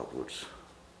blow outwards.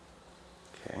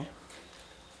 Okay.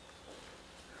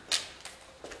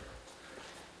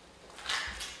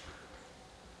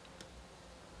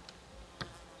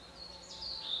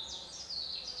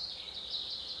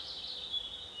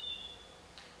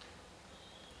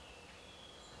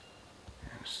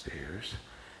 And stairs.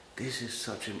 This is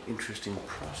such an interesting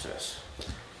process.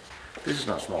 This is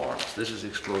not small arms. This is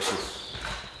explosives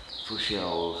for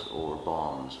shells or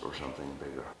bombs or something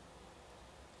bigger.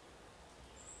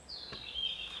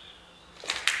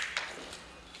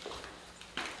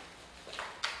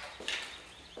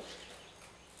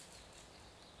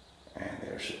 And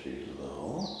there's a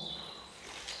below.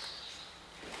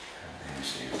 And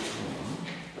there's a room.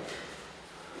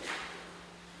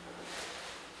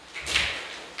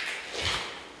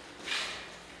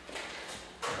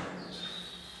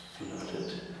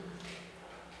 Flooded.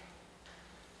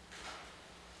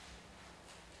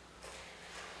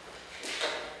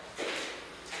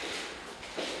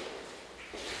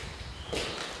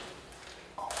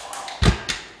 Oh wow.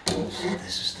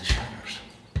 This is the shutters.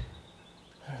 There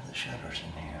are the shutters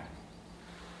in here.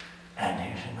 And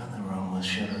here's another room with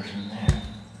shutters in there.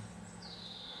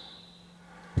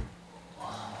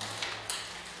 Wow.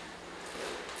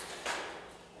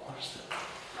 What's the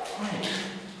point?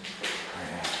 I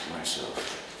asked myself.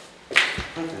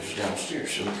 But there's downstairs,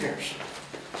 so who cares?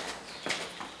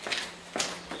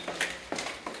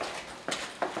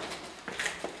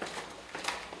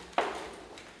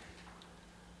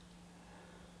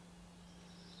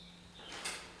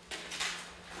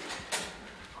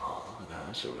 Oh, look at that.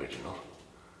 That's original.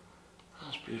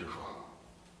 That's beautiful.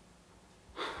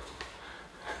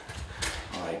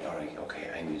 All right, okay.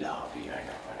 I need a hobby. I know.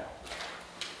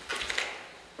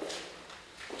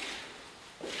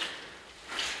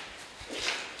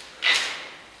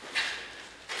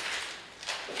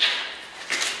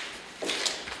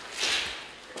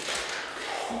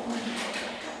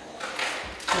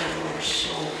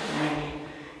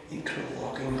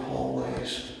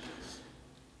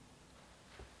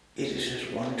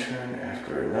 one turn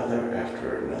after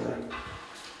another,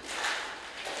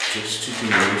 just to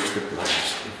diminish the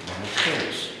blast if one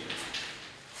occurs.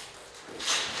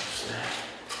 What's that?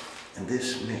 And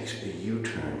this makes a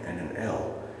U-turn and an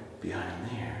L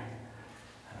behind there.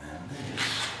 And then this.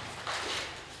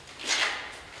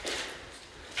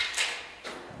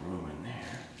 Room in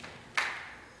there.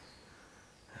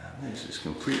 And this is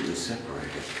completely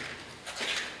separated.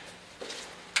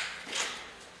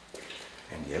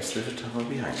 And yes, there's a tunnel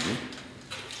behind me.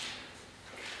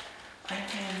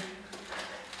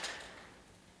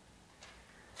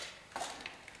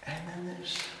 And then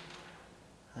there's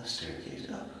a staircase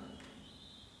up.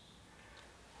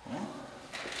 Well,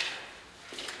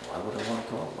 why would I want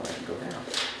to go up when I can go down?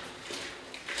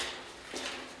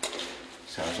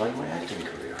 Sounds like my acting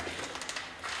career.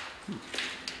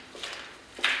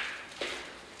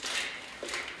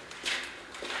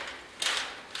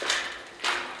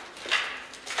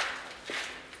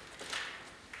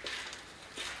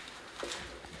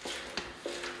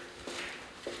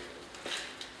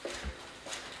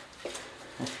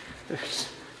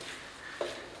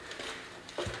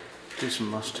 This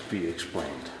must be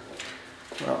explained.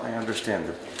 Well, I understand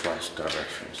the blast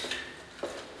directions.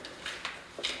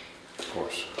 Of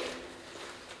course.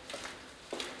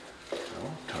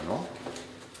 So, tunnel,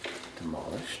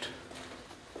 demolished.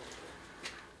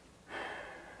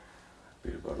 A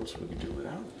bit of bottles we can do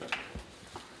without, but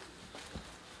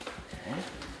okay.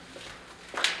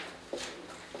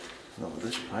 Lower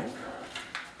this pipe.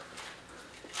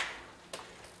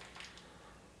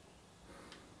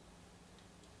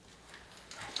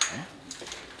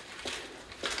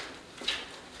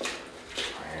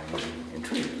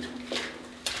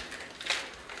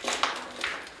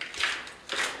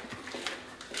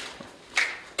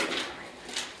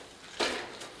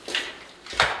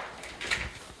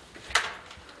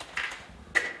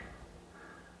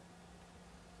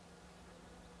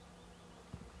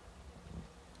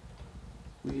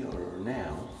 We are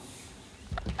now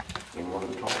in one of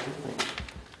the tall buildings.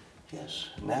 Yes,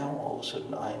 now all of a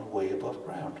sudden I'm way above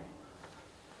ground.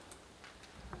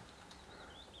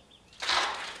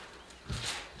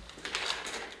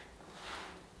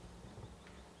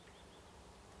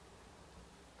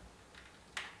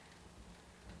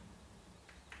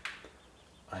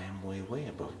 I am way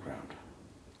above ground.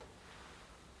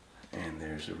 And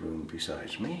there's a room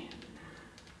besides me,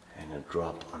 and a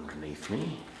drop underneath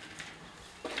me.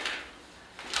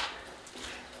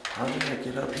 How did I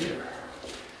get up here?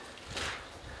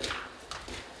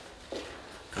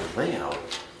 The layout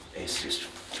is just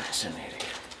fascinating.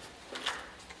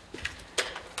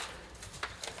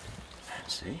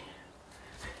 And see?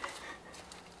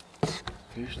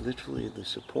 Here's literally the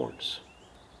supports.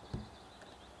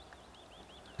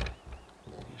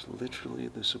 Here's literally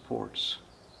the supports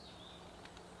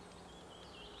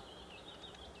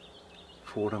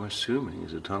for what I'm assuming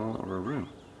is a tunnel or a room.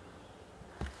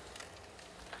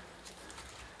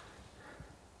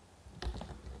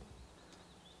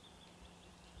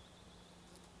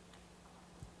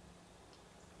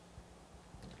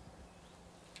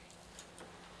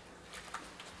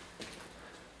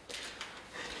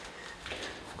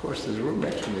 Of course, there's a room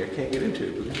next to me I can't get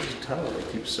into because there's a tunnel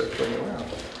that keeps circling around.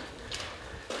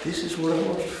 This is one of the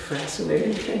most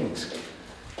fascinating things.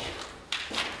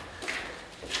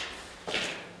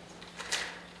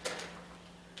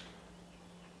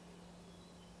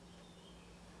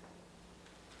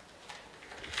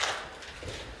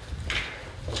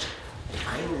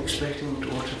 I'm expecting a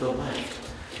door to the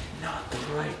left, not the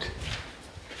right.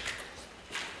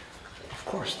 Of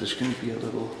course, there's going to be a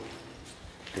little...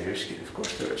 of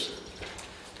course there is.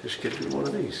 There's going to be one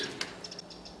of these.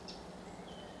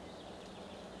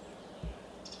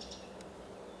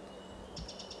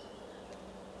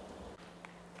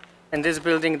 In this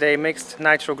building they mixed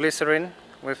nitroglycerin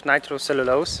with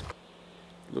nitrocellulose.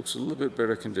 Looks a little bit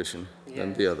better condition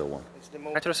than the other one.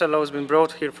 Nitrocellulose has been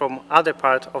brought here from other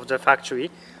part of the factory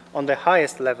on the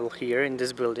highest level here in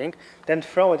this building, then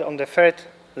throw it on the third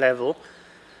level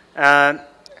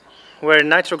where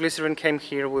nitroglycerin came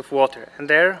here with water. And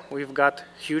there we've got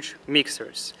huge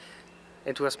mixers.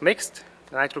 It was mixed,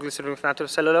 nitroglycerin with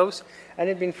nitrocellulose, and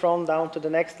it's been thrown down to the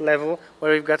next level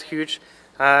where we've got huge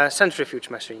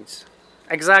centrifuge machines.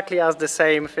 Exactly as the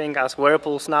same thing as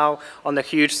whirlpools now, on a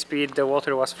huge speed the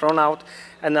water was thrown out,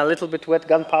 and a little bit wet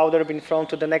gunpowder been thrown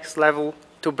to the next level,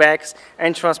 to bags,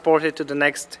 and transported to the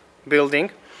next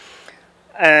building.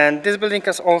 And this building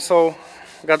has also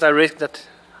got a risk that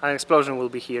an explosion will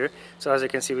be here. So as you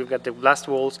can see, we've got the blast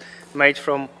walls made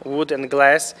from wood and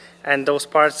glass, and those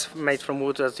parts made from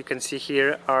wood, as you can see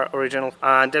here, are original.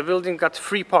 The building got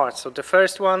 3 parts. So the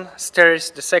first one, stairs,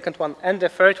 the second one, and the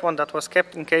third one that was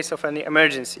kept in case of any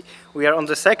emergency. We are on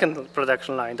the second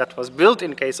production line that was built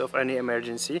in case of any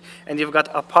emergency, and you've got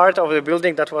a part of the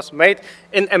building that was made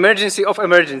in emergency of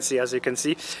emergency, as you can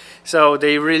see. So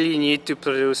they really need to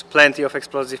produce plenty of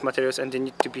explosive materials, and they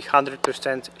need to be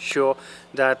 100% sure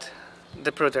that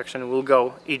the production will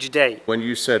go each day. When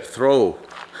you said throw,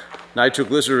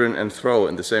 nitroglycerin and throw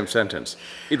in the same sentence,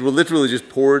 it will literally just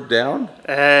pour it down?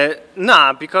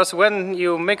 Nah, because when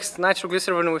you mix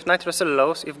nitroglycerin with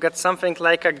nitrocellulose, you've got something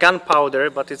like a gunpowder,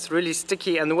 but it's really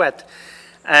sticky and wet,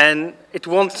 and it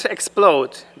won't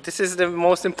explode. This is the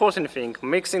most important thing.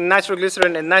 Mixing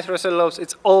nitroglycerin and nitrocellulose,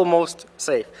 it's almost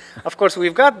safe. Of course,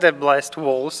 we've got the blast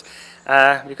walls,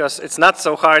 because it's not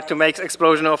so hard to make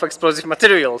explosion of explosive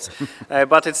materials,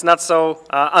 but it's not so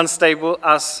unstable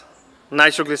as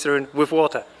nitroglycerin with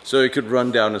water. So it could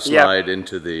run down a slide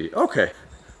into the... Okay.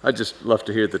 I just love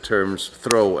to hear the terms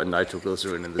throw and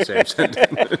nitroglycerin in the same sentence.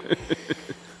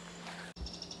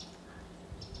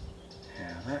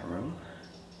 Yeah, that room,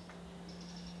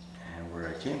 and where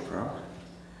I came from,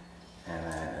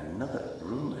 and another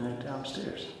room in it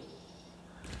downstairs.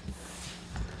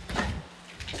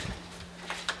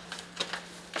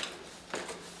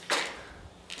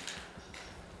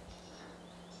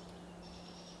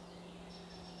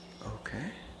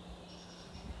 Okay,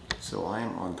 so I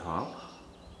am on top,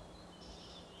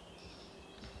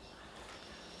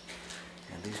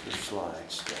 and these are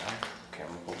slides down,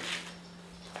 chemicals.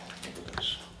 Look at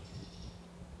this.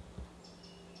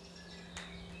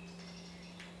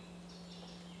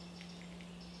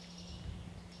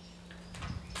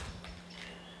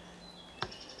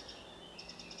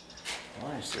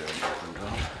 Why is there an open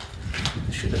drop?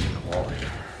 There should have been a wall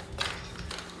here.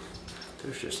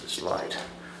 There's just a slide.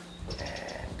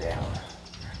 And down.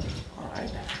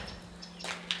 Alright.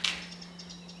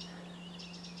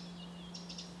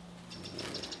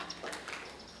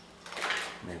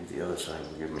 Maybe the other side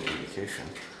will give me an indication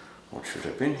what should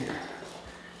have been here.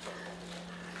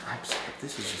 I'm sorry,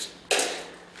 this is just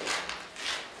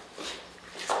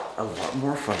a lot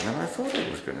more fun than I thought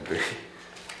it was going to be.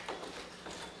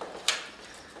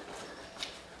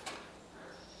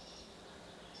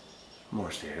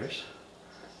 More stairs.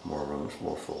 More rooms,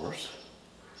 more floors.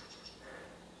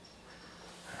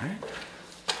 All right.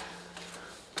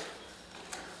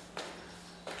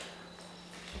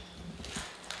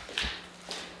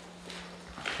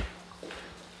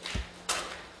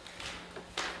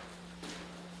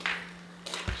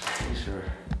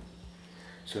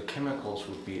 So chemicals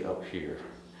would be up here.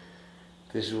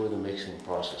 This is where the mixing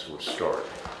process would start.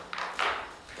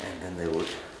 And then they would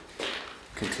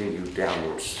continue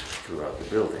downwards throughout the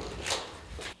building.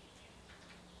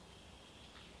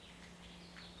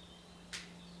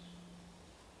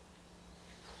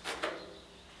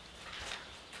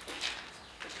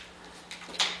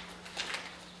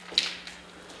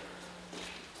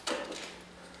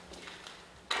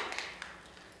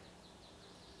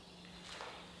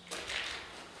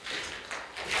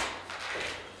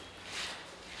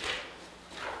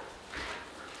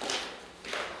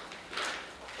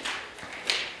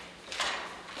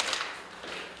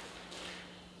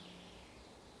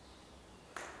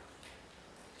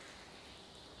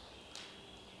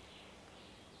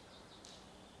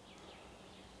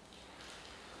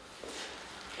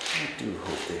 I do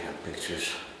hope they have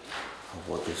pictures of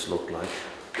what this looked like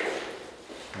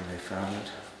when they found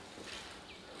it.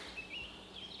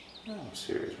 Oh,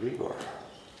 serious rebar.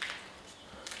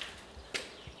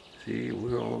 See,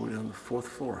 we're all the way on the 4th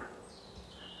floor.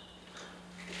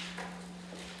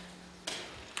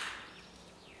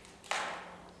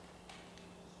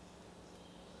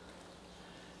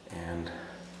 And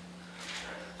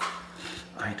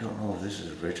I don't know if this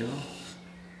is original.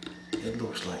 It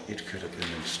looks like it could have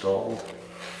been installed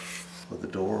with the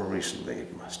door recently.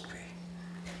 It must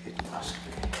be. It must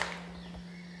be.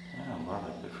 Yeah, a lot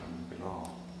of it from below.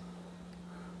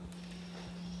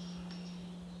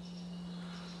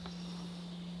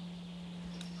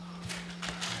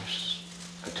 There's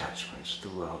attachments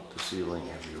throughout the ceiling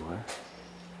everywhere.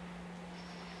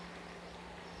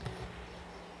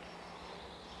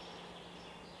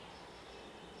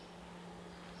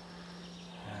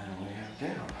 And we have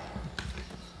down.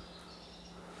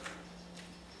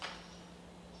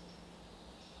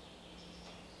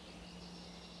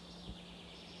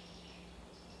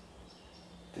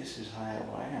 This is how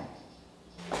I am.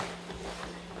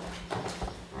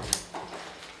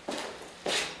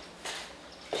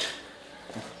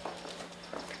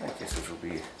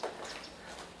 pretty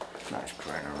nice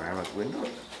panoramic window.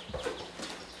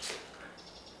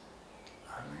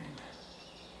 I mean,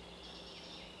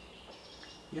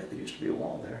 yeah, there used to be a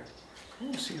wall there.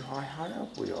 You can see how high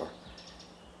up we are.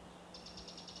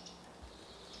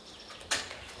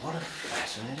 What a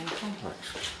fascinating complex.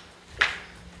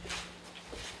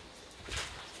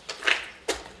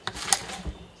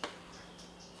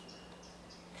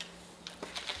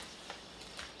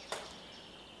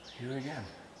 Here again.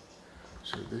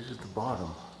 So this is the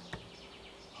bottom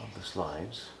of the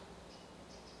slides.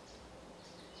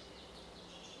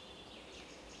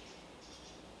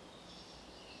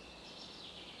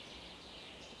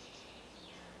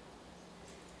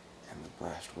 And the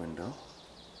blast window.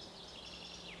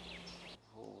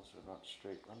 Holes are not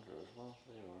straight under as well.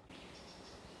 They are.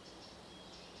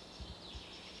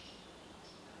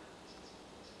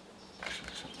 This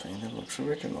is something that looks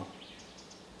original.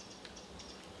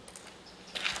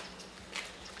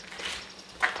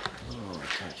 Oh,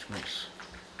 attachments.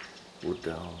 Wood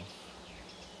dowels.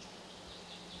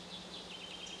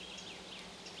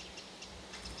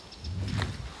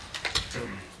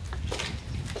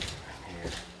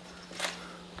 Here,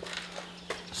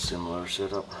 similar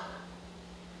setup.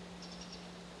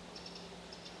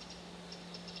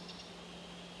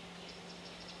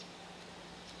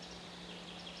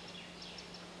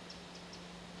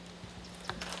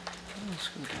 Let's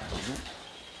go down a bit.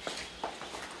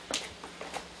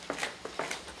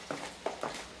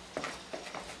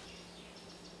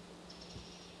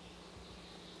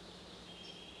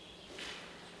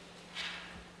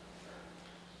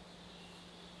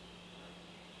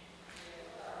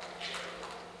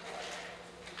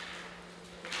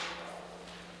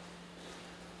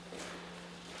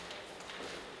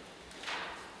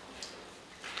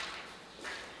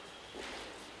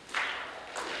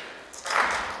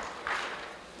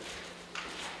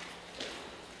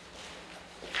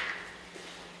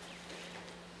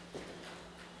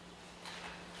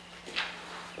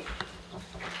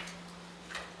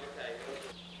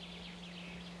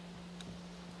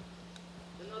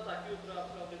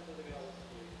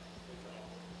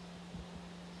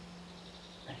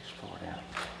 Export out.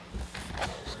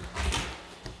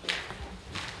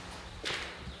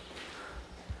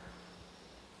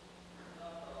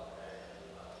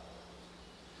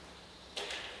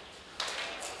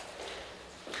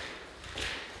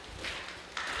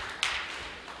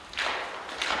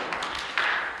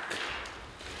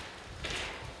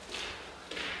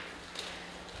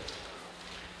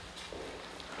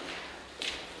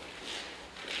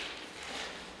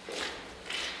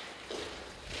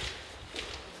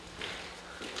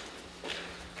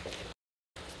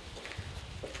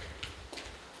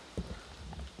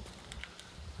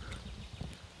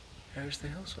 There's the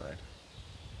hillside.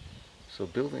 So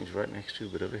buildings right next to a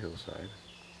bit of a hillside.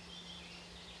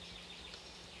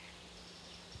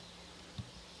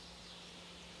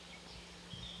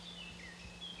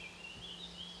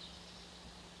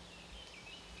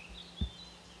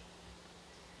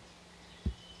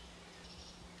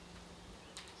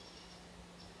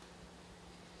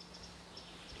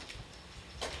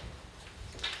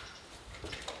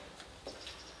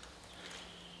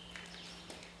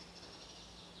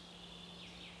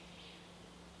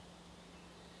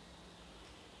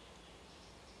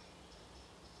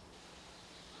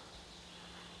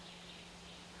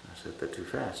 I said that too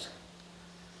fast,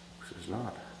 which is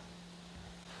not.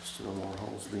 There's still more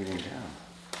holes leading down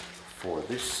for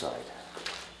this side,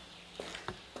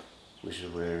 which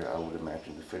is where I would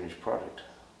imagine the finished product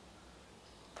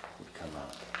would come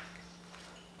out.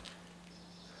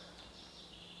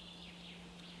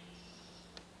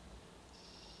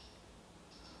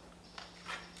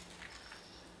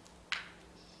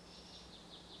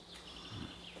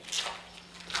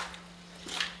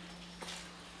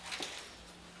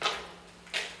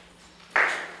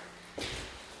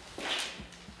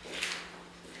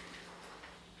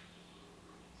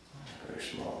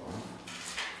 Small, huh?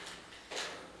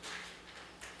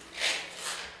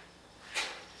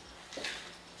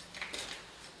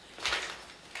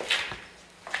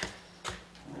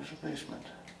 There's a basement.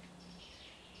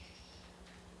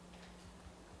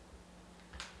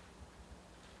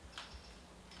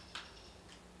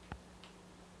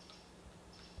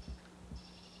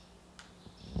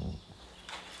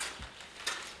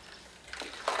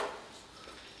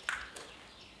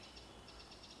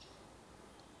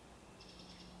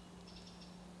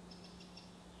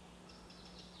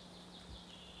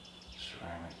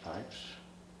 Ceramic pipes.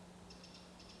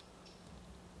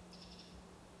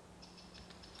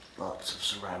 Lots of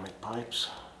ceramic pipes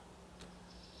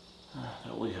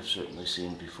that we have certainly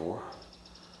seen before.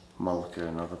 Mullica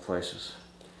and other places.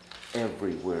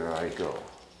 Everywhere I go,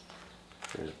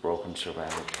 there's broken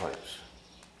ceramic pipes,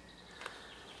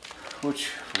 which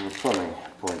from a plumbing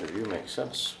point of view makes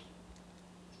sense.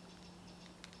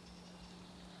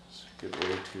 It's a good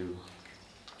way to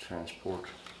transport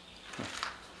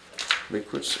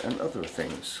liquids and other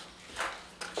things.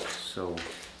 So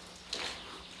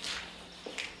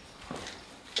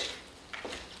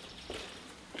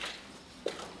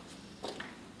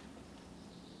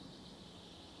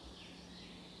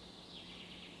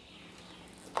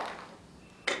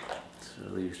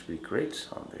there used to be grates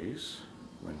on these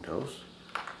windows,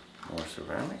 more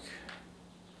ceramic.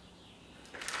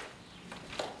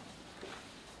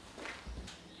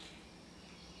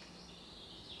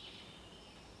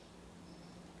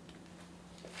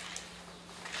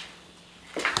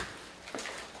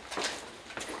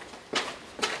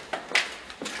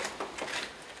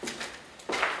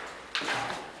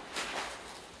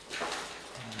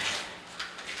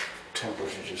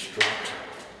 Temperature just dropped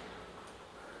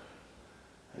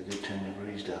a good 10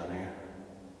 degrees down here.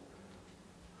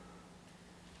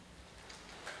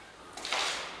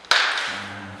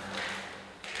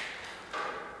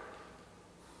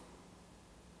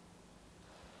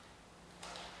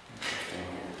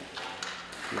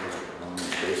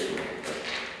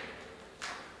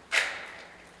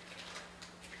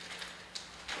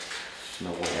 There's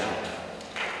no way out.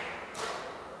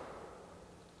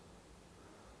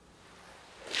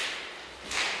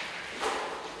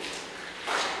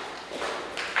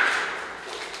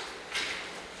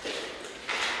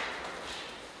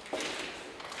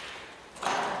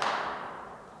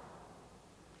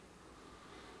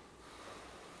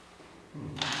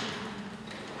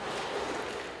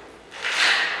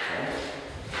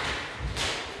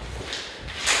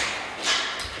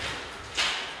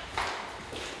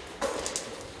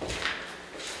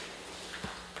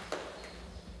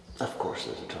 Of course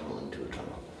there's a tunnel into a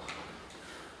tunnel.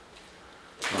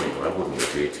 I mean, why wouldn't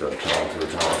there be a tunnel to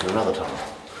a tunnel to another tunnel?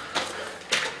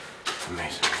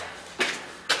 Amazing.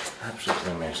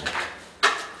 Absolutely amazing.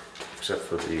 Except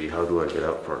for the how do I get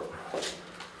out part.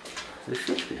 This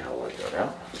should be how I got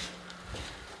out.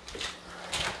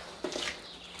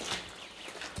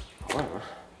 However,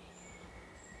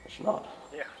 it's not.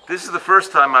 Yeah. This is the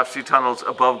first time I've seen tunnels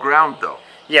above ground though.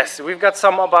 Yes, we've got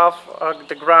some above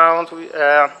the ground.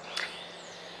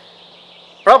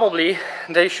 Probably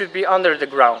they should be under the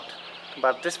ground,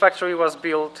 but this factory was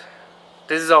built,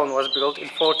 this zone was built in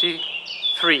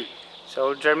 43.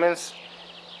 So Germans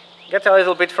get a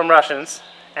little bit from Russians,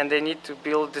 and they need to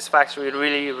build this factory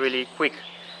really quick.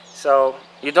 So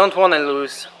you don't want to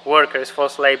lose workers,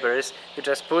 forced laborers. You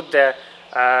just put the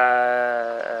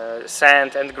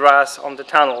sand and grass on the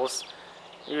tunnels.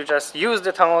 You just use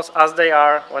the tunnels as they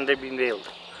are when they've been built.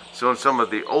 So in some of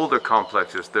the older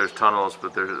complexes, there's tunnels,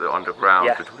 but they're underground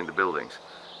Yeah. between the buildings.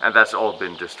 And that's all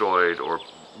been destroyed or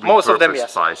Most of them, repurposed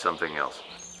yes. by something else.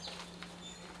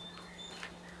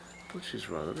 Which is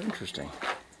rather interesting.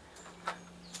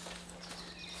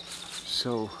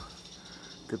 So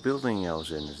the building I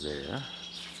was in is there,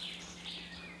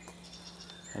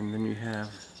 and then you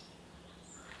have,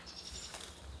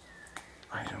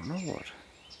 I don't know what.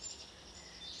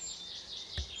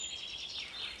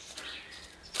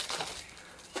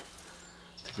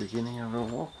 The beginning of a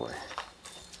walkway.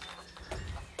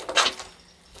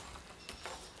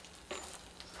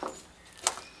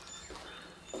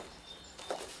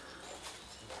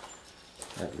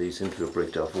 That leads into a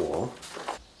bricked off wall.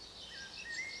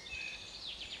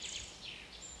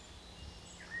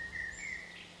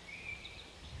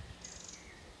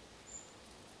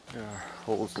 There are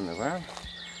holes in the ground.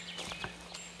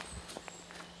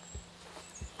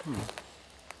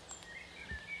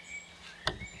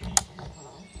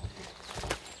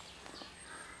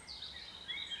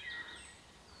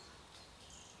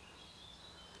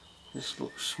 This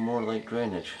looks more like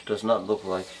drainage. Does not look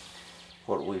like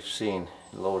what we've seen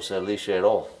in Lower Silesia at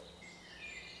all.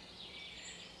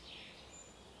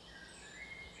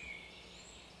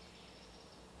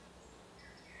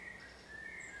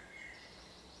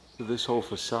 This whole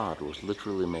facade was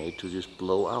literally made to just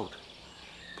blow out.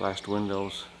 Blast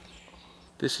windows.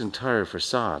 This entire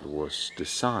facade was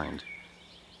designed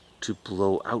to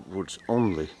blow outwards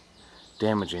only,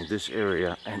 damaging this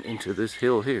area and into this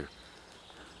hill here.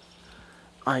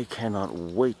 I cannot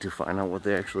wait to find out what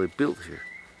they actually built here.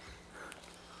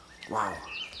 Wow.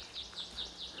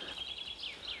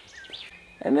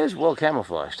 And it is well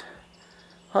camouflaged.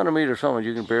 100 meters from it,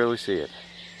 you can barely see it.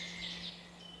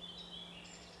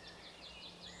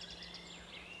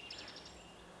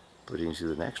 But you can see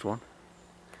the next one.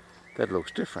 That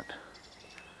looks different.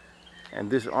 And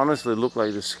this honestly looked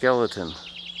like the skeleton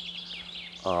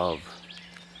of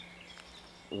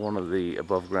one of the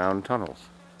above ground tunnels.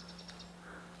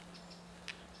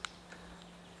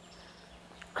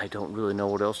 I don't really know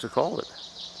what else to call it.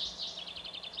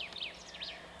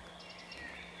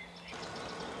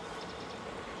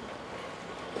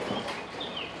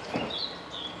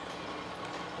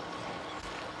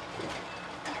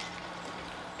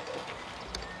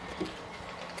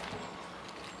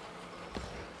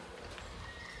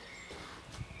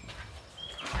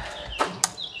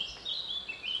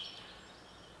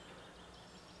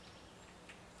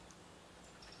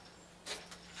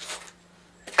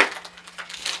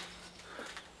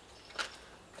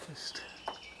 Just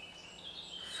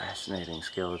fascinating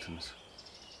skeletons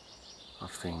of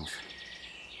things.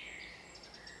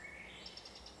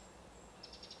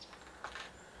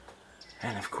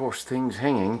 And of course things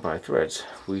hanging by threads.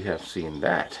 We have seen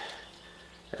that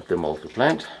at the multi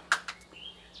plant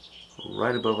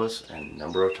right above us a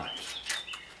number of times.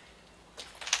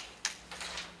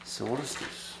 So what is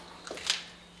this?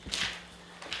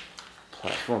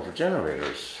 Platform for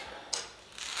generators,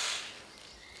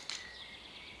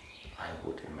 I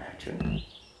would imagine.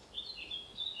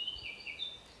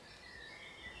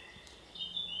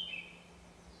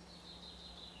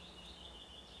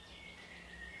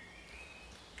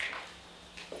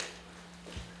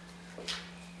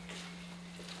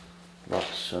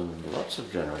 Lots and lots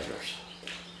of generators.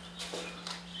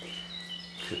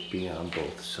 Could be on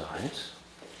both sides.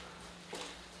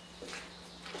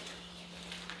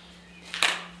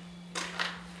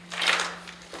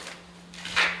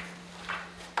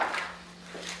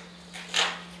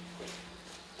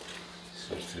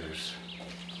 So there's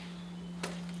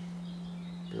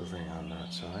building on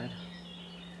that side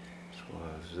as well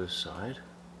as this side.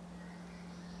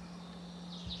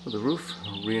 With the roof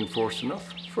reinforced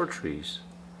enough for trees.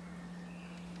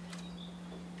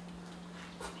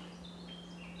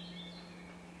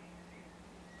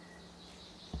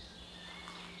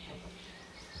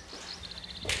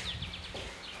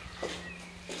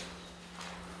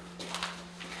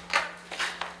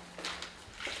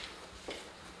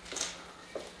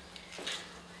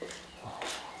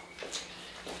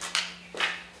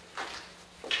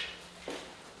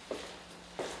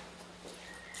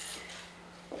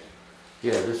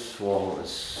 Yeah, this wall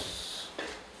looks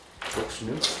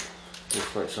new.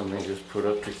 Looks like something just put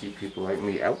up to keep people like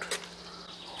me out.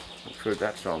 I've heard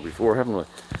that song before, haven't we?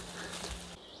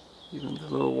 Even the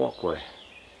little walkway,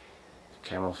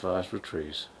 camouflaged with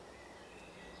trees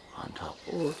on top,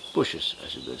 or bushes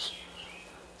as it is.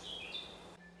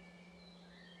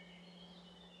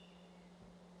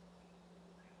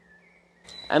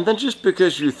 And then just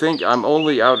because you think I'm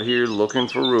only out here looking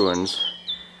for ruins,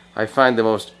 I find the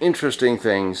most interesting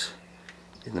things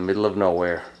in the middle of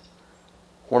nowhere.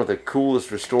 One of the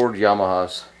coolest restored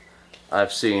Yamahas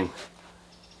I've seen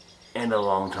in a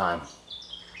long time.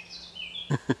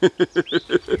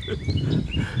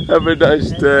 Have a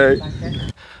nice day.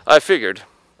 I figured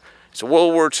it's a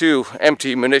World War II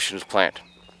empty munitions plant.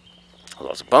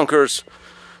 Lots of bunkers,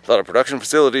 a lot of production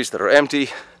facilities that are empty,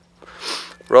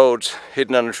 roads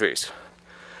hidden under trees.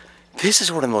 This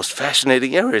is one of the most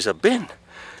fascinating areas I've been.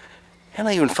 And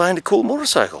I even find a cool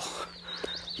motorcycle.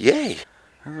 Yay!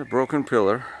 There's a broken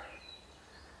pillar.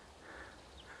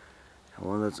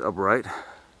 One that's upright.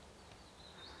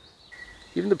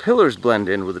 Even the pillars blend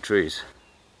in with the trees.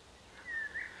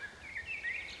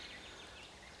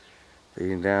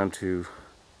 Leading down to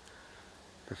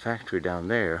the factory down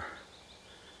there.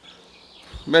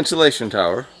 Ventilation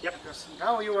tower. Yep, because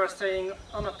now you are staying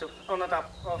on the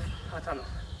top of a tunnel.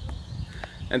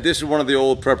 And this is one of the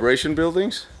old preparation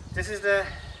buildings? This is the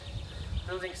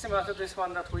building similar to this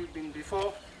one that we've been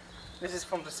before. This is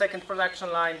from the second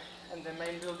production line, and the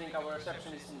main building, our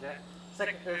reception, is in the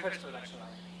first production line.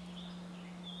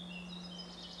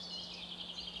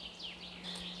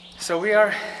 So we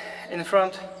are in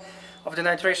front of the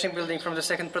nitration building from the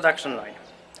second production line.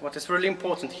 What is really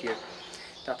important here,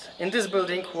 that in this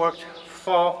building worked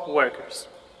 4 workers.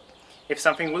 If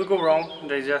something will go wrong,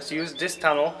 they just use this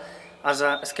tunnel as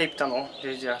an escape tunnel.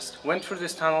 They just went through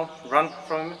this tunnel, run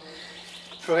through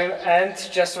him, and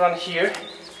just run here,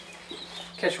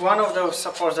 catch one of those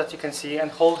supports that you can see, and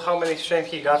hold how many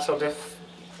strength he got so the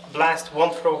blast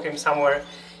won't throw him somewhere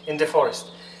in the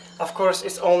forest. Of course,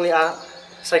 it's only a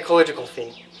psychological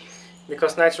thing,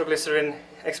 because nitroglycerin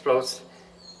explodes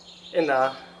in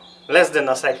less than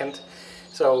a second.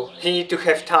 So he needs to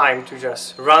have time to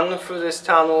just run through this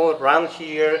tunnel, run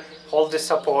here, hold the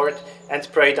support, and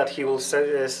pray that he will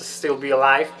still be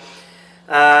alive.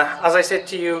 As I said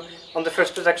to you, on the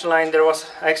first production line there was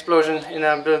an explosion in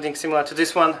a building similar to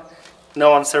this one.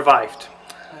 No one survived.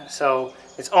 So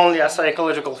it's only a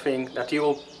psychological thing that you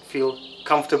will feel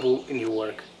comfortable in your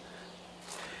work.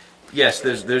 Yes,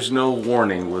 there's no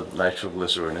warning with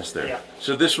nitroglycerin, is there? Yeah.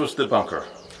 So this was the bunker.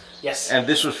 Yes. And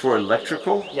this was for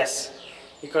electrical? Yes,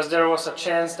 because there was a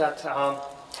chance that an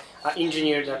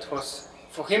engineer that was,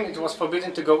 for him it was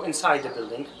forbidden to go inside the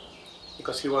building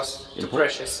because he was too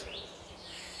precious.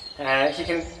 He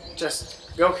can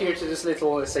just go here to this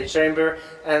little, let's say, chamber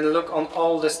and look on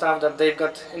all the stuff that they've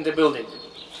got in the building.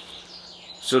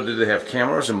 So did they have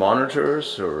cameras and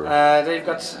monitors, or? They've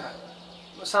got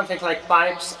something like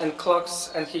pipes and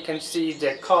clocks, and he can see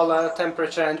the color,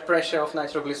 temperature and pressure of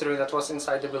nitroglycerin that was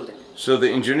inside the building. So the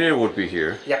engineer would be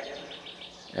here? Yeah.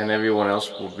 And everyone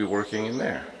else would be working in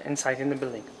there? Inside in the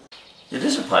building. It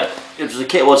is a pipe. It's a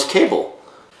cable.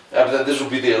 This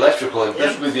would be the electrical,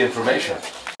 this would be the information.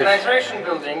 The nitration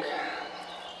building,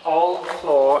 all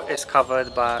floor is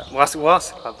covered by, was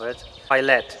covered by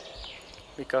lead,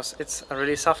 because it's a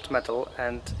really soft metal,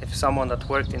 and if someone that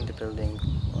worked in the building,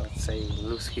 let's say,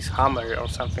 lose his hammer or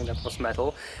something that was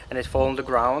metal and it fall on the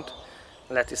ground,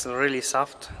 lead is really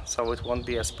soft, so it won't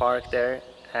be a spark there.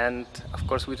 And of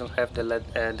course we don't have the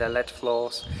lead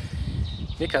floors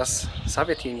because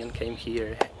Soviet Union came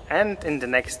here, and in the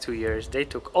next 2 years they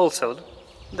took also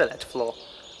the lead floor.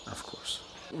 Of course.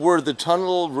 Were the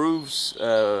tunnel roofs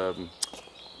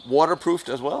waterproofed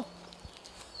as well?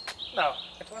 No,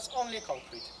 it was only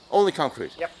concrete. Only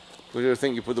concrete? Yep. We were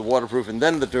thinking you put the waterproof and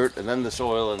then the dirt and then the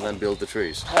soil and then build the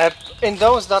trees. In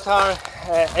those that are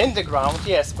in the ground,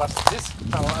 yes, but this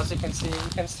tunnel, as you can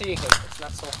see here, it's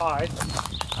not so hard.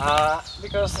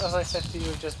 Because, as I said to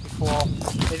you just before,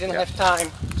 they didn't have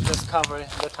time to just cover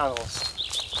the tunnels.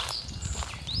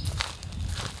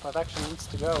 Production needs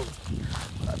to go.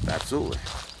 Absolutely.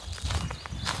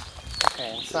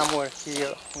 Okay, and somewhere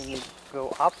here we need to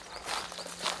go up.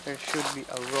 There should be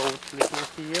a road little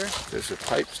here. There's a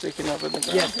pipe sticking up in the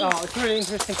ground. Yes, it's a really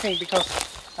interesting thing because,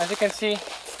 as you can see,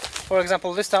 for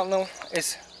example, this tunnel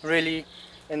is really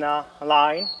in a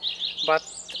line, but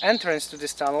entrance to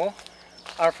this tunnel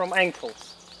are from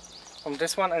angles, from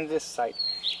this one and this side.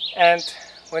 And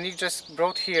when you just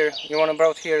brought here, you want to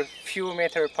brought here few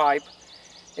meter pipe,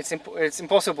 it's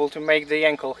impossible to make the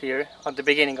ankle here at the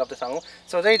beginning of the tunnel.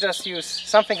 So they just use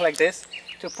something like this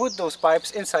to put those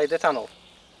pipes inside the tunnel.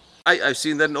 I've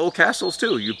seen that in old castles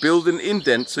too. You build an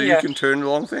indent so you can turn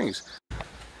long things.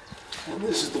 And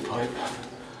this is the pipe.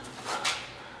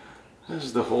 This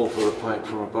is the hole for the pipe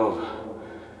from above.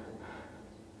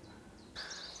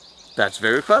 That's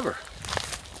very clever.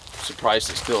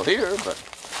 Surprised it's still here, but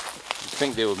you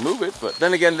think they would move it. But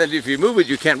then again, if you move it,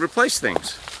 you can't replace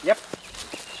things. Yep.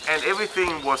 And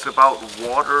everything was about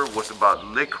water, was about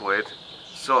liquid,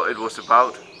 so it was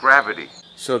about gravity.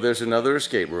 So there's another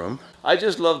escape room. I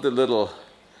just love the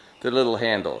little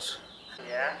handles.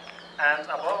 Yeah, and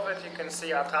above it you can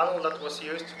see a tunnel that was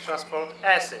used to transport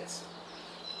acids.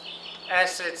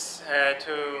 Acids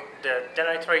to the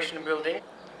denitration building,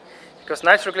 because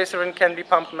nitroglycerin can be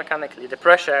pumped mechanically. The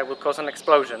pressure will cause an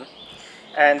explosion,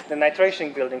 and the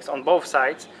nitration buildings on both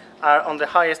sides are on the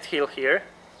highest hill here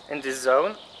in this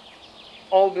zone.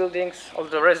 All buildings, all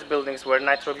the rest buildings where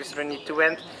nitroglycerin need to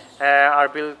end are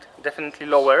built definitely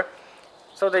lower.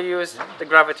 So they use the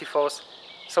gravity force.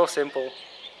 So simple,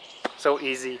 so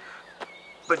easy.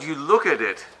 But you look at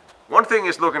it, one thing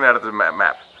is looking at the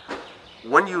map.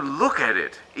 When you look at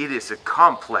it, it is a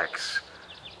complex.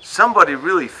 Somebody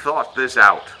really thought this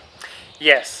out.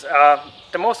 Yes,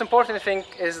 the most important thing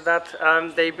is that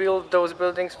they build those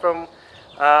buildings from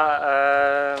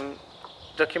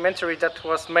documentary that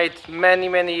was made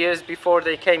many years before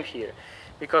they came here.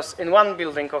 Because in one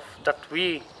building that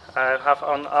we have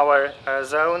on our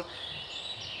zone,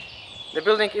 the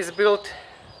building is built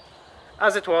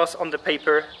as it was on the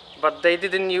paper, but they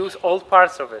didn't use all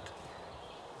parts of it.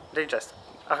 They just,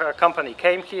 a company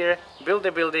came here, built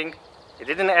the building, they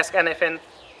didn't ask anything.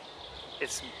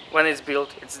 When it's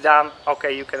built, it's done,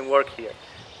 okay, you can work here.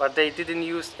 But they didn't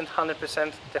use in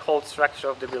 100% the whole structure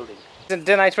of the building. The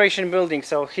denitration building,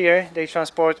 so here they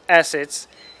transport acids.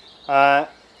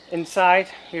 Inside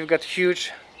we've got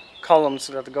huge columns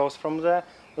that goes from the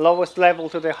lowest level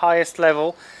to the highest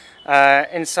level.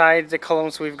 Inside the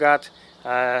columns we've got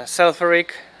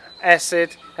sulfuric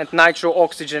acid and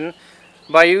nitro-oxygen.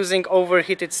 By using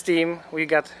overheated steam we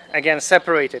got again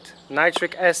separated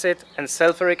nitric acid and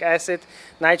sulfuric acid.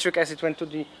 Nitric acid went to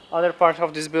the other part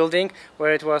of this building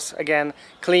where it was again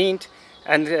cleaned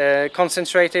and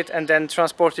concentrated and then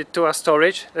transported to a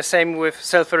storage. The same with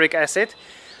sulfuric acid.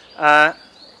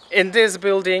 In this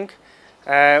building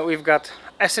We've got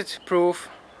acid-proof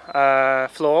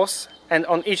floors, and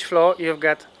on each floor you've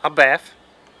got a bath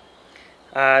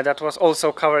that was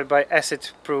also covered by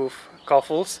acid-proof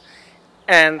coffles,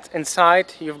 and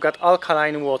inside you've got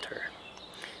alkaline water.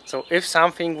 So if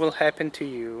something will happen to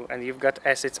you and you've got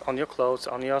acids on your clothes,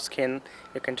 on your skin,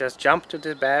 you can just jump to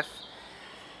the bath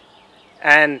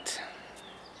and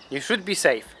you should be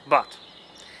safe. But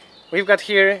we've got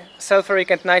here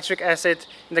sulfuric and nitric acid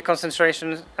in the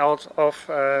concentration out of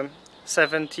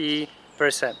 70%.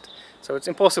 So it's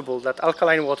impossible that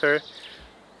alkaline water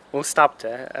will stop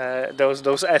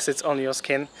those acids on your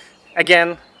skin.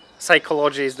 Again,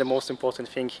 psychology is the most important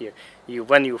thing here.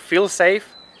 When you feel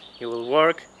safe, you will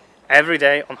work every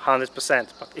day on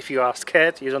 100%. But if you are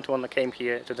scared, you don't want to come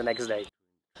here to the next day.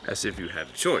 As if you had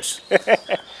a choice.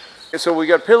 So we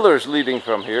got pillars leading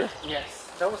from here. Yes,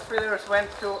 those pillars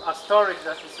went to a storage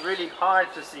that is really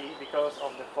hard to see because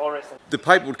of the forest. The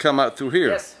pipe would come out through here.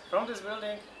 Yes, from this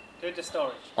building to the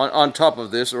storage. On top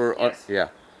of this, or yes. yeah,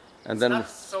 and it's then not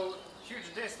so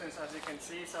huge distance as you can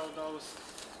see, so those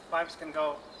pipes can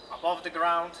go above the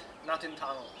ground, not in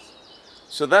tunnels.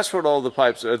 So that's what all the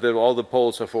pipes, all the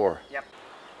poles are for. Yep.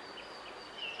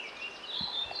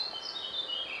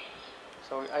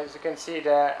 So as you can see,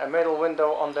 the middle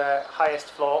window on the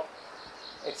highest floor,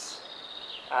 it's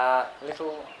a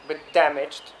little bit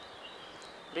damaged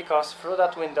because through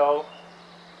that window,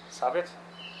 Soviet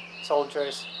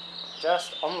soldiers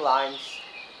just on lines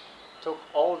took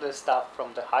all the stuff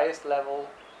from the highest level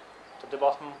to the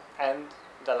bottom, and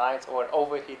the lines were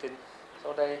overheated,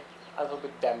 so they a little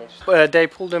bit damaged. They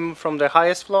pulled them from the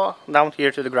highest floor down here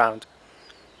to the ground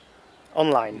on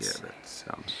lines. Yeah, that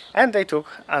sounds... And they took,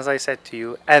 as I said to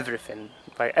you, everything.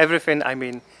 By everything I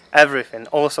mean everything,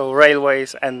 also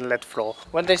railways and lead floor.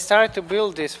 When they started to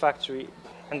build this factory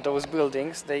and those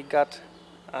buildings, they got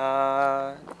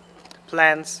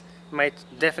plans made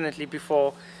definitely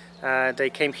before they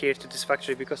came here to this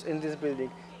factory, because in this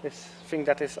building, this thing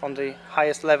that is on the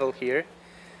highest level here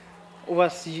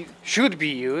should be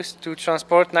used to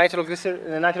transport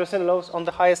nitrocellulose on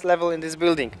the highest level in this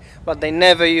building, but they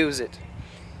never use it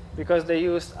because they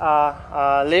used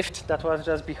a lift that was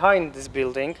just behind this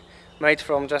building, made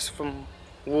from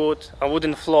wood, a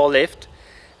wooden floor lift,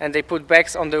 and they put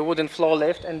bags on the wooden floor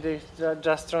lift and they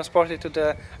just transported to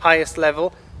the highest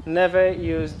level. Never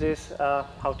use this,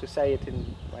 how to say it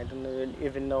in, I don't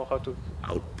even know how to...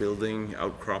 Outbuilding,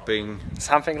 outcropping.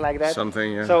 Something like that.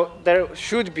 Something, yeah. So there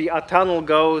should be a tunnel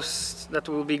that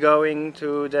will be going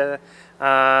to the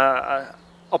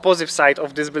opposite side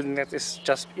of this building that is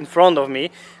just in front of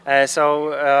me.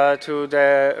 To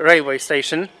the railway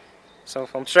station. So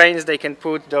from trains they can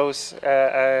put those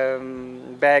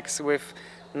bags with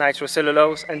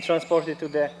nitrocellulose and transport it to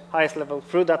the highest level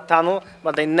through that tunnel,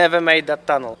 but they never made that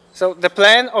tunnel. So the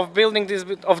plan of building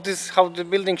how the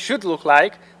building should look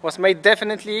like was made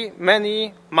definitely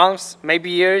many months, maybe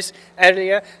years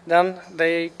earlier than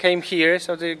they came here.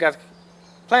 So they got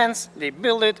plans, they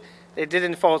built it, they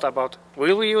didn't thought about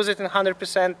will we use it in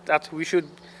 100%, that we should,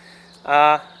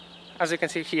 as you can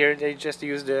see here, they just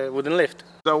use the wooden lift.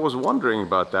 I was wondering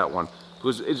about that one,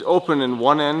 because it's open in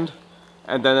one end,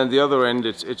 and then at the other end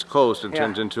it's closed and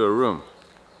turns into a room.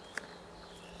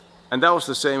 And that was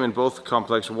the same in both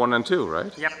complex 1 and 2,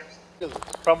 right? Yep.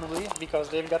 Probably because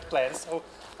they've got plans. So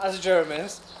as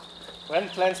Germans, when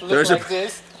plans look like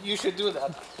this, you should do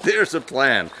that. There's a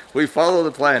plan. We follow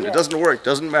the plan. Yeah. It doesn't work,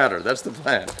 doesn't matter. That's the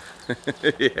plan.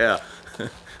 Yeah.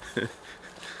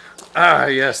 Ah,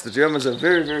 yes, the Germans are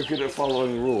very, very good at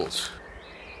following rules.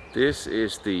 This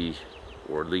is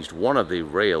or at least one of the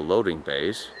rail loading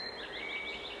bays.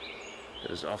 It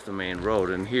is off the main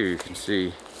road, and here you can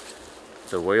see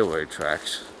the railway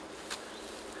tracks.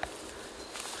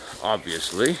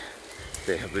 Obviously,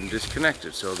 they have been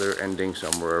disconnected, so they're ending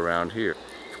somewhere around here.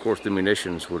 Of course, the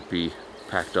munitions would be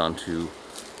packed onto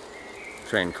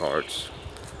train carts.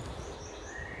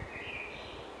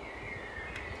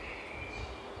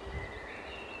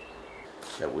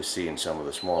 That we see in some of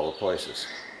the smaller places.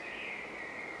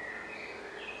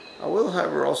 I will,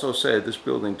 however, also say this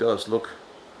building does look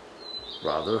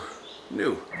rather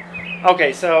new.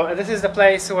 Okay, so this is the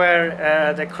place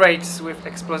where the crates with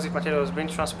explosive materials being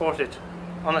transported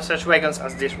on such wagons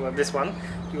as this one.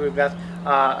 We've got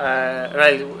a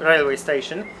railway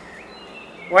station.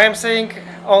 Why I'm saying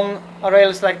on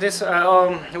rails like this,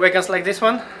 on wagons like this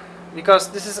one? Because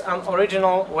this is an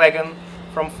original wagon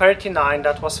from '39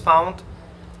 that was found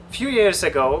a few years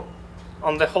ago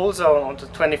on the whole zone, on the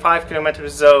 25-kilometer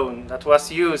zone that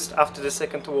was used after the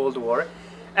Second World War.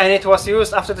 And it was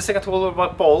used after the Second World War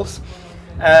by Poles,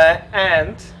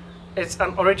 and it's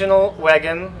an original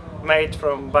wagon made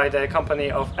by the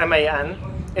company of MAN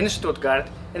in Stuttgart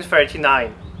in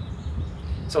 '39.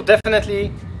 So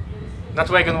definitely that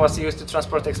wagon was used to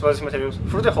transport explosive materials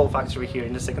through the whole factory here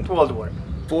in the Second World War.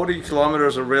 40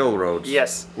 kilometers of railroads.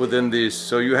 Yes. Within these,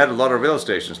 so you had a lot of rail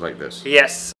stations like this.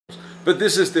 Yes. But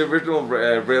this is the original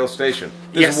rail station.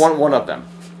 This Yes. is one of them.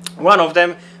 One of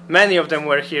them. Many of them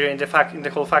were here in the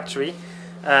whole factory.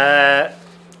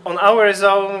 On our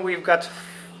zone, we've got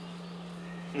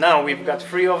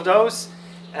 3 of those.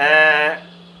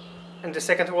 In the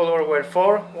Second World War, were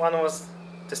 4. One was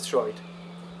destroyed.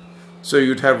 So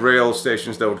you'd have rail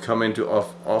stations that would come in to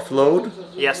offload?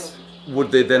 Yes.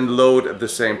 Would they then load at the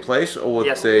same place, or would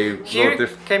Yes. they Here load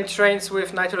came trains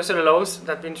with nitrocellulose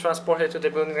that had been transported to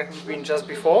the building that had been just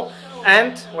before,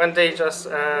 and when they just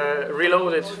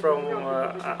reloaded from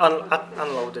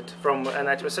unloaded from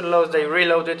nitrocellulose, they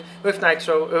reloaded with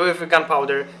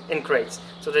gunpowder in crates.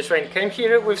 So the train came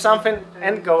here with something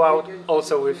and go out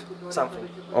also with something.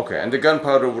 Okay, and the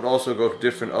gunpowder would also go to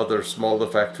different other smaller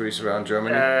factories around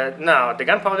Germany? No, the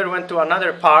gunpowder went to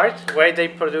another part where they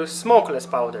produce smokeless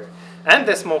powder. And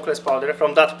the smokeless powder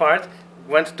from that part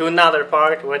went to another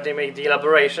part where they make the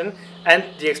elaboration, and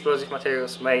the explosive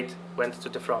materials went to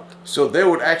the front. So they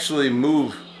would actually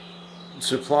move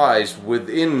supplies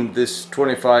within this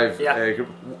 25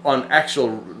 on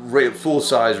actual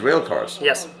full-size rail cars?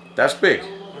 Yes. That's big.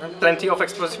 Plenty of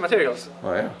explosive materials.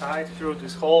 Oh yeah. Right through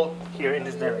this hole here in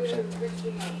this direction.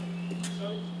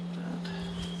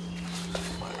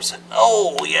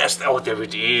 Oh, yes, oh, there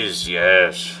it is,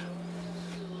 yes.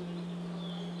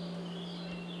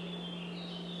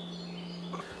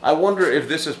 I wonder if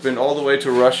this has been all the way to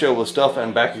Russia with stuff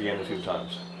and back again a few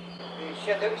times.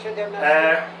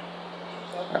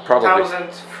 Probably.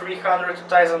 1,300 to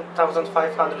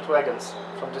 1,500 wagons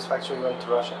from this factory went to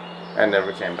Russia. And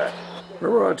never came back.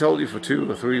 Remember I told you for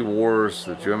 2 or 3 wars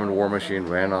the German war machine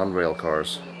ran on rail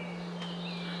cars?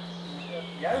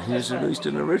 Here's at least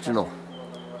an original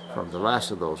from the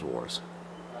last of those wars.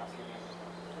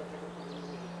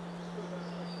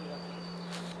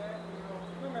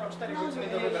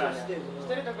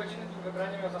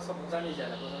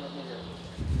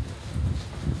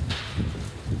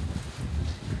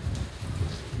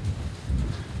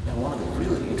 Now one of the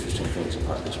really interesting things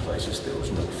about this place is there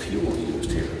was no fuel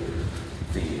used here.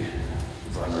 The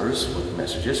runners with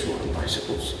messages were on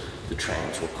bicycles, the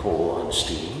trains were coal on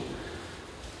steam,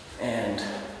 and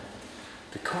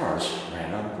the cars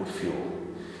ran on wood fuel.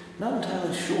 Not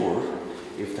entirely sure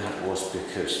if that was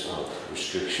because of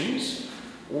restrictions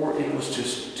or it was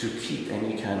just to keep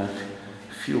any kind of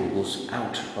fuels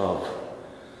out of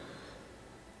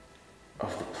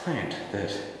the plant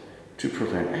to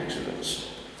prevent accidents.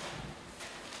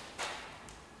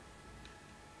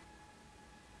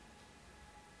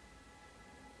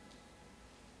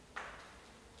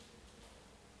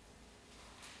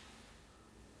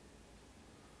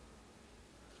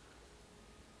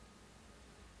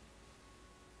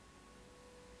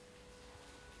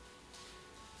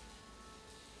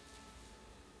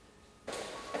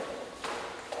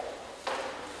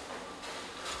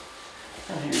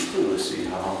 And here you clearly see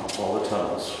how all the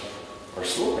tunnels are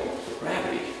sloping for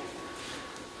gravity,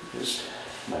 because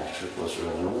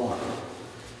nitroglycerin in the water.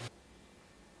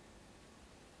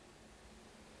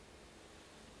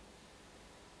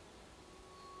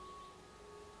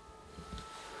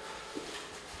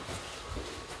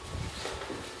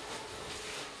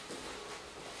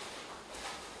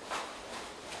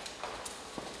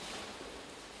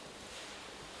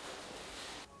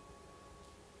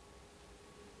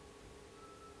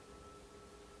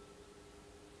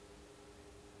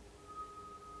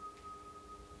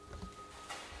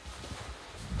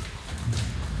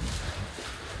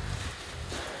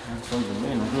 And from the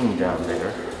main room down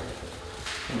there,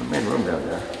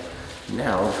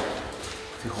 now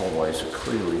the hallways are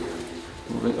clearly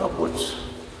moving upwards.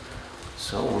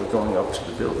 So we're going up to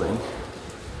the building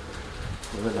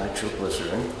where the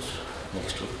nitroglycerin is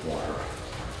mixed with water.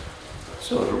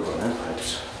 So it'll run in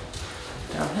pipes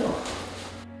downhill.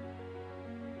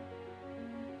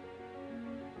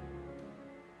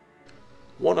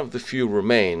 One of the few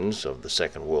remains of the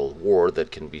Second World War that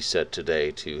can be said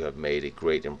today to have made a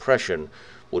great impression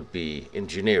would be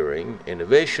engineering,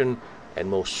 innovation, and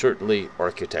most certainly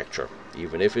architecture,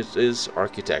 even if it is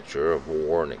architecture of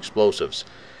war and explosives.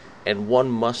 And one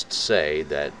must say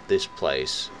that this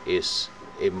place is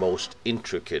a most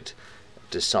intricate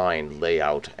design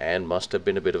layout and must have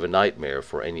been a bit of a nightmare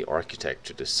for any architect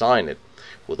to design it,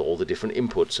 with all the different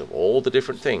inputs of all the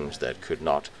different things that could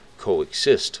not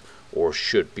coexist or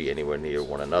should be anywhere near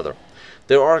one another.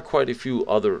 There are quite a few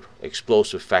other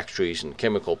explosive factories and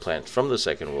chemical plants from the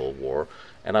Second World War,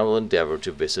 and I will endeavor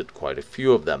to visit quite a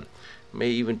few of them. May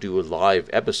even do a live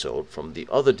episode from the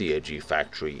other D.A.G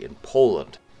factory in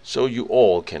Poland, so you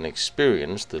all can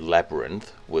experience the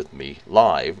labyrinth with me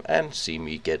live and see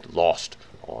me get lost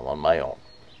all on my own.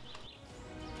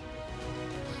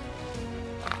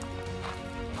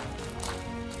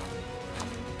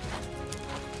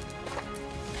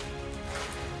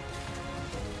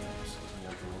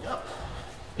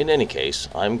 In any case,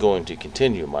 I'm going to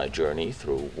continue my journey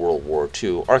through World War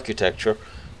II architecture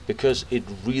because it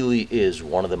really is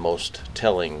one of the most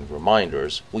telling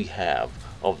reminders we have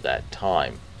of that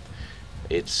time.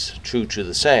 It's true to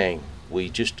the saying, we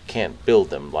just can't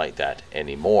build them like that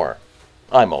anymore.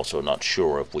 I'm also not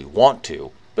sure if we want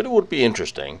to, but it would be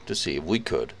interesting to see if we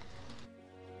could.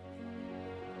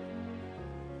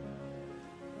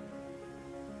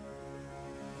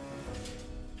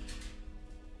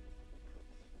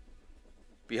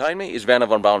 Behind me is Wernher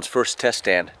von Braun's first test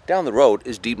stand. Down the road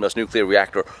is Dietmar's nuclear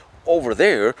reactor. Over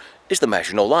there is the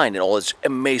Maginot Line and all its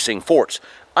amazing forts.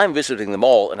 I'm visiting them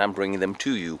all and I'm bringing them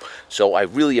to you. So I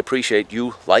really appreciate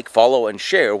you like, follow, and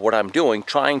share what I'm doing,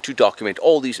 trying to document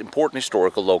all these important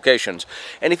historical locations.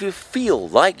 And if you feel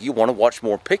like you want to watch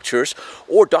more pictures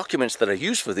or documents that I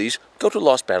use for these, go to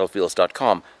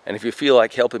lostbattlefields.com. And if you feel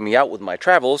like helping me out with my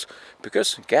travels,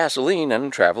 because gasoline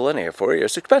and travel and airfare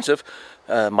is expensive,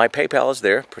 my PayPal is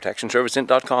there,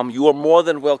 protectionserviceinc.com. You are more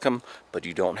than welcome, but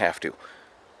you don't have to.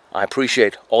 I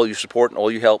appreciate all your support and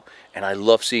all your help, and I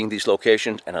love seeing these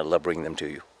locations, and I love bringing them to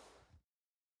you.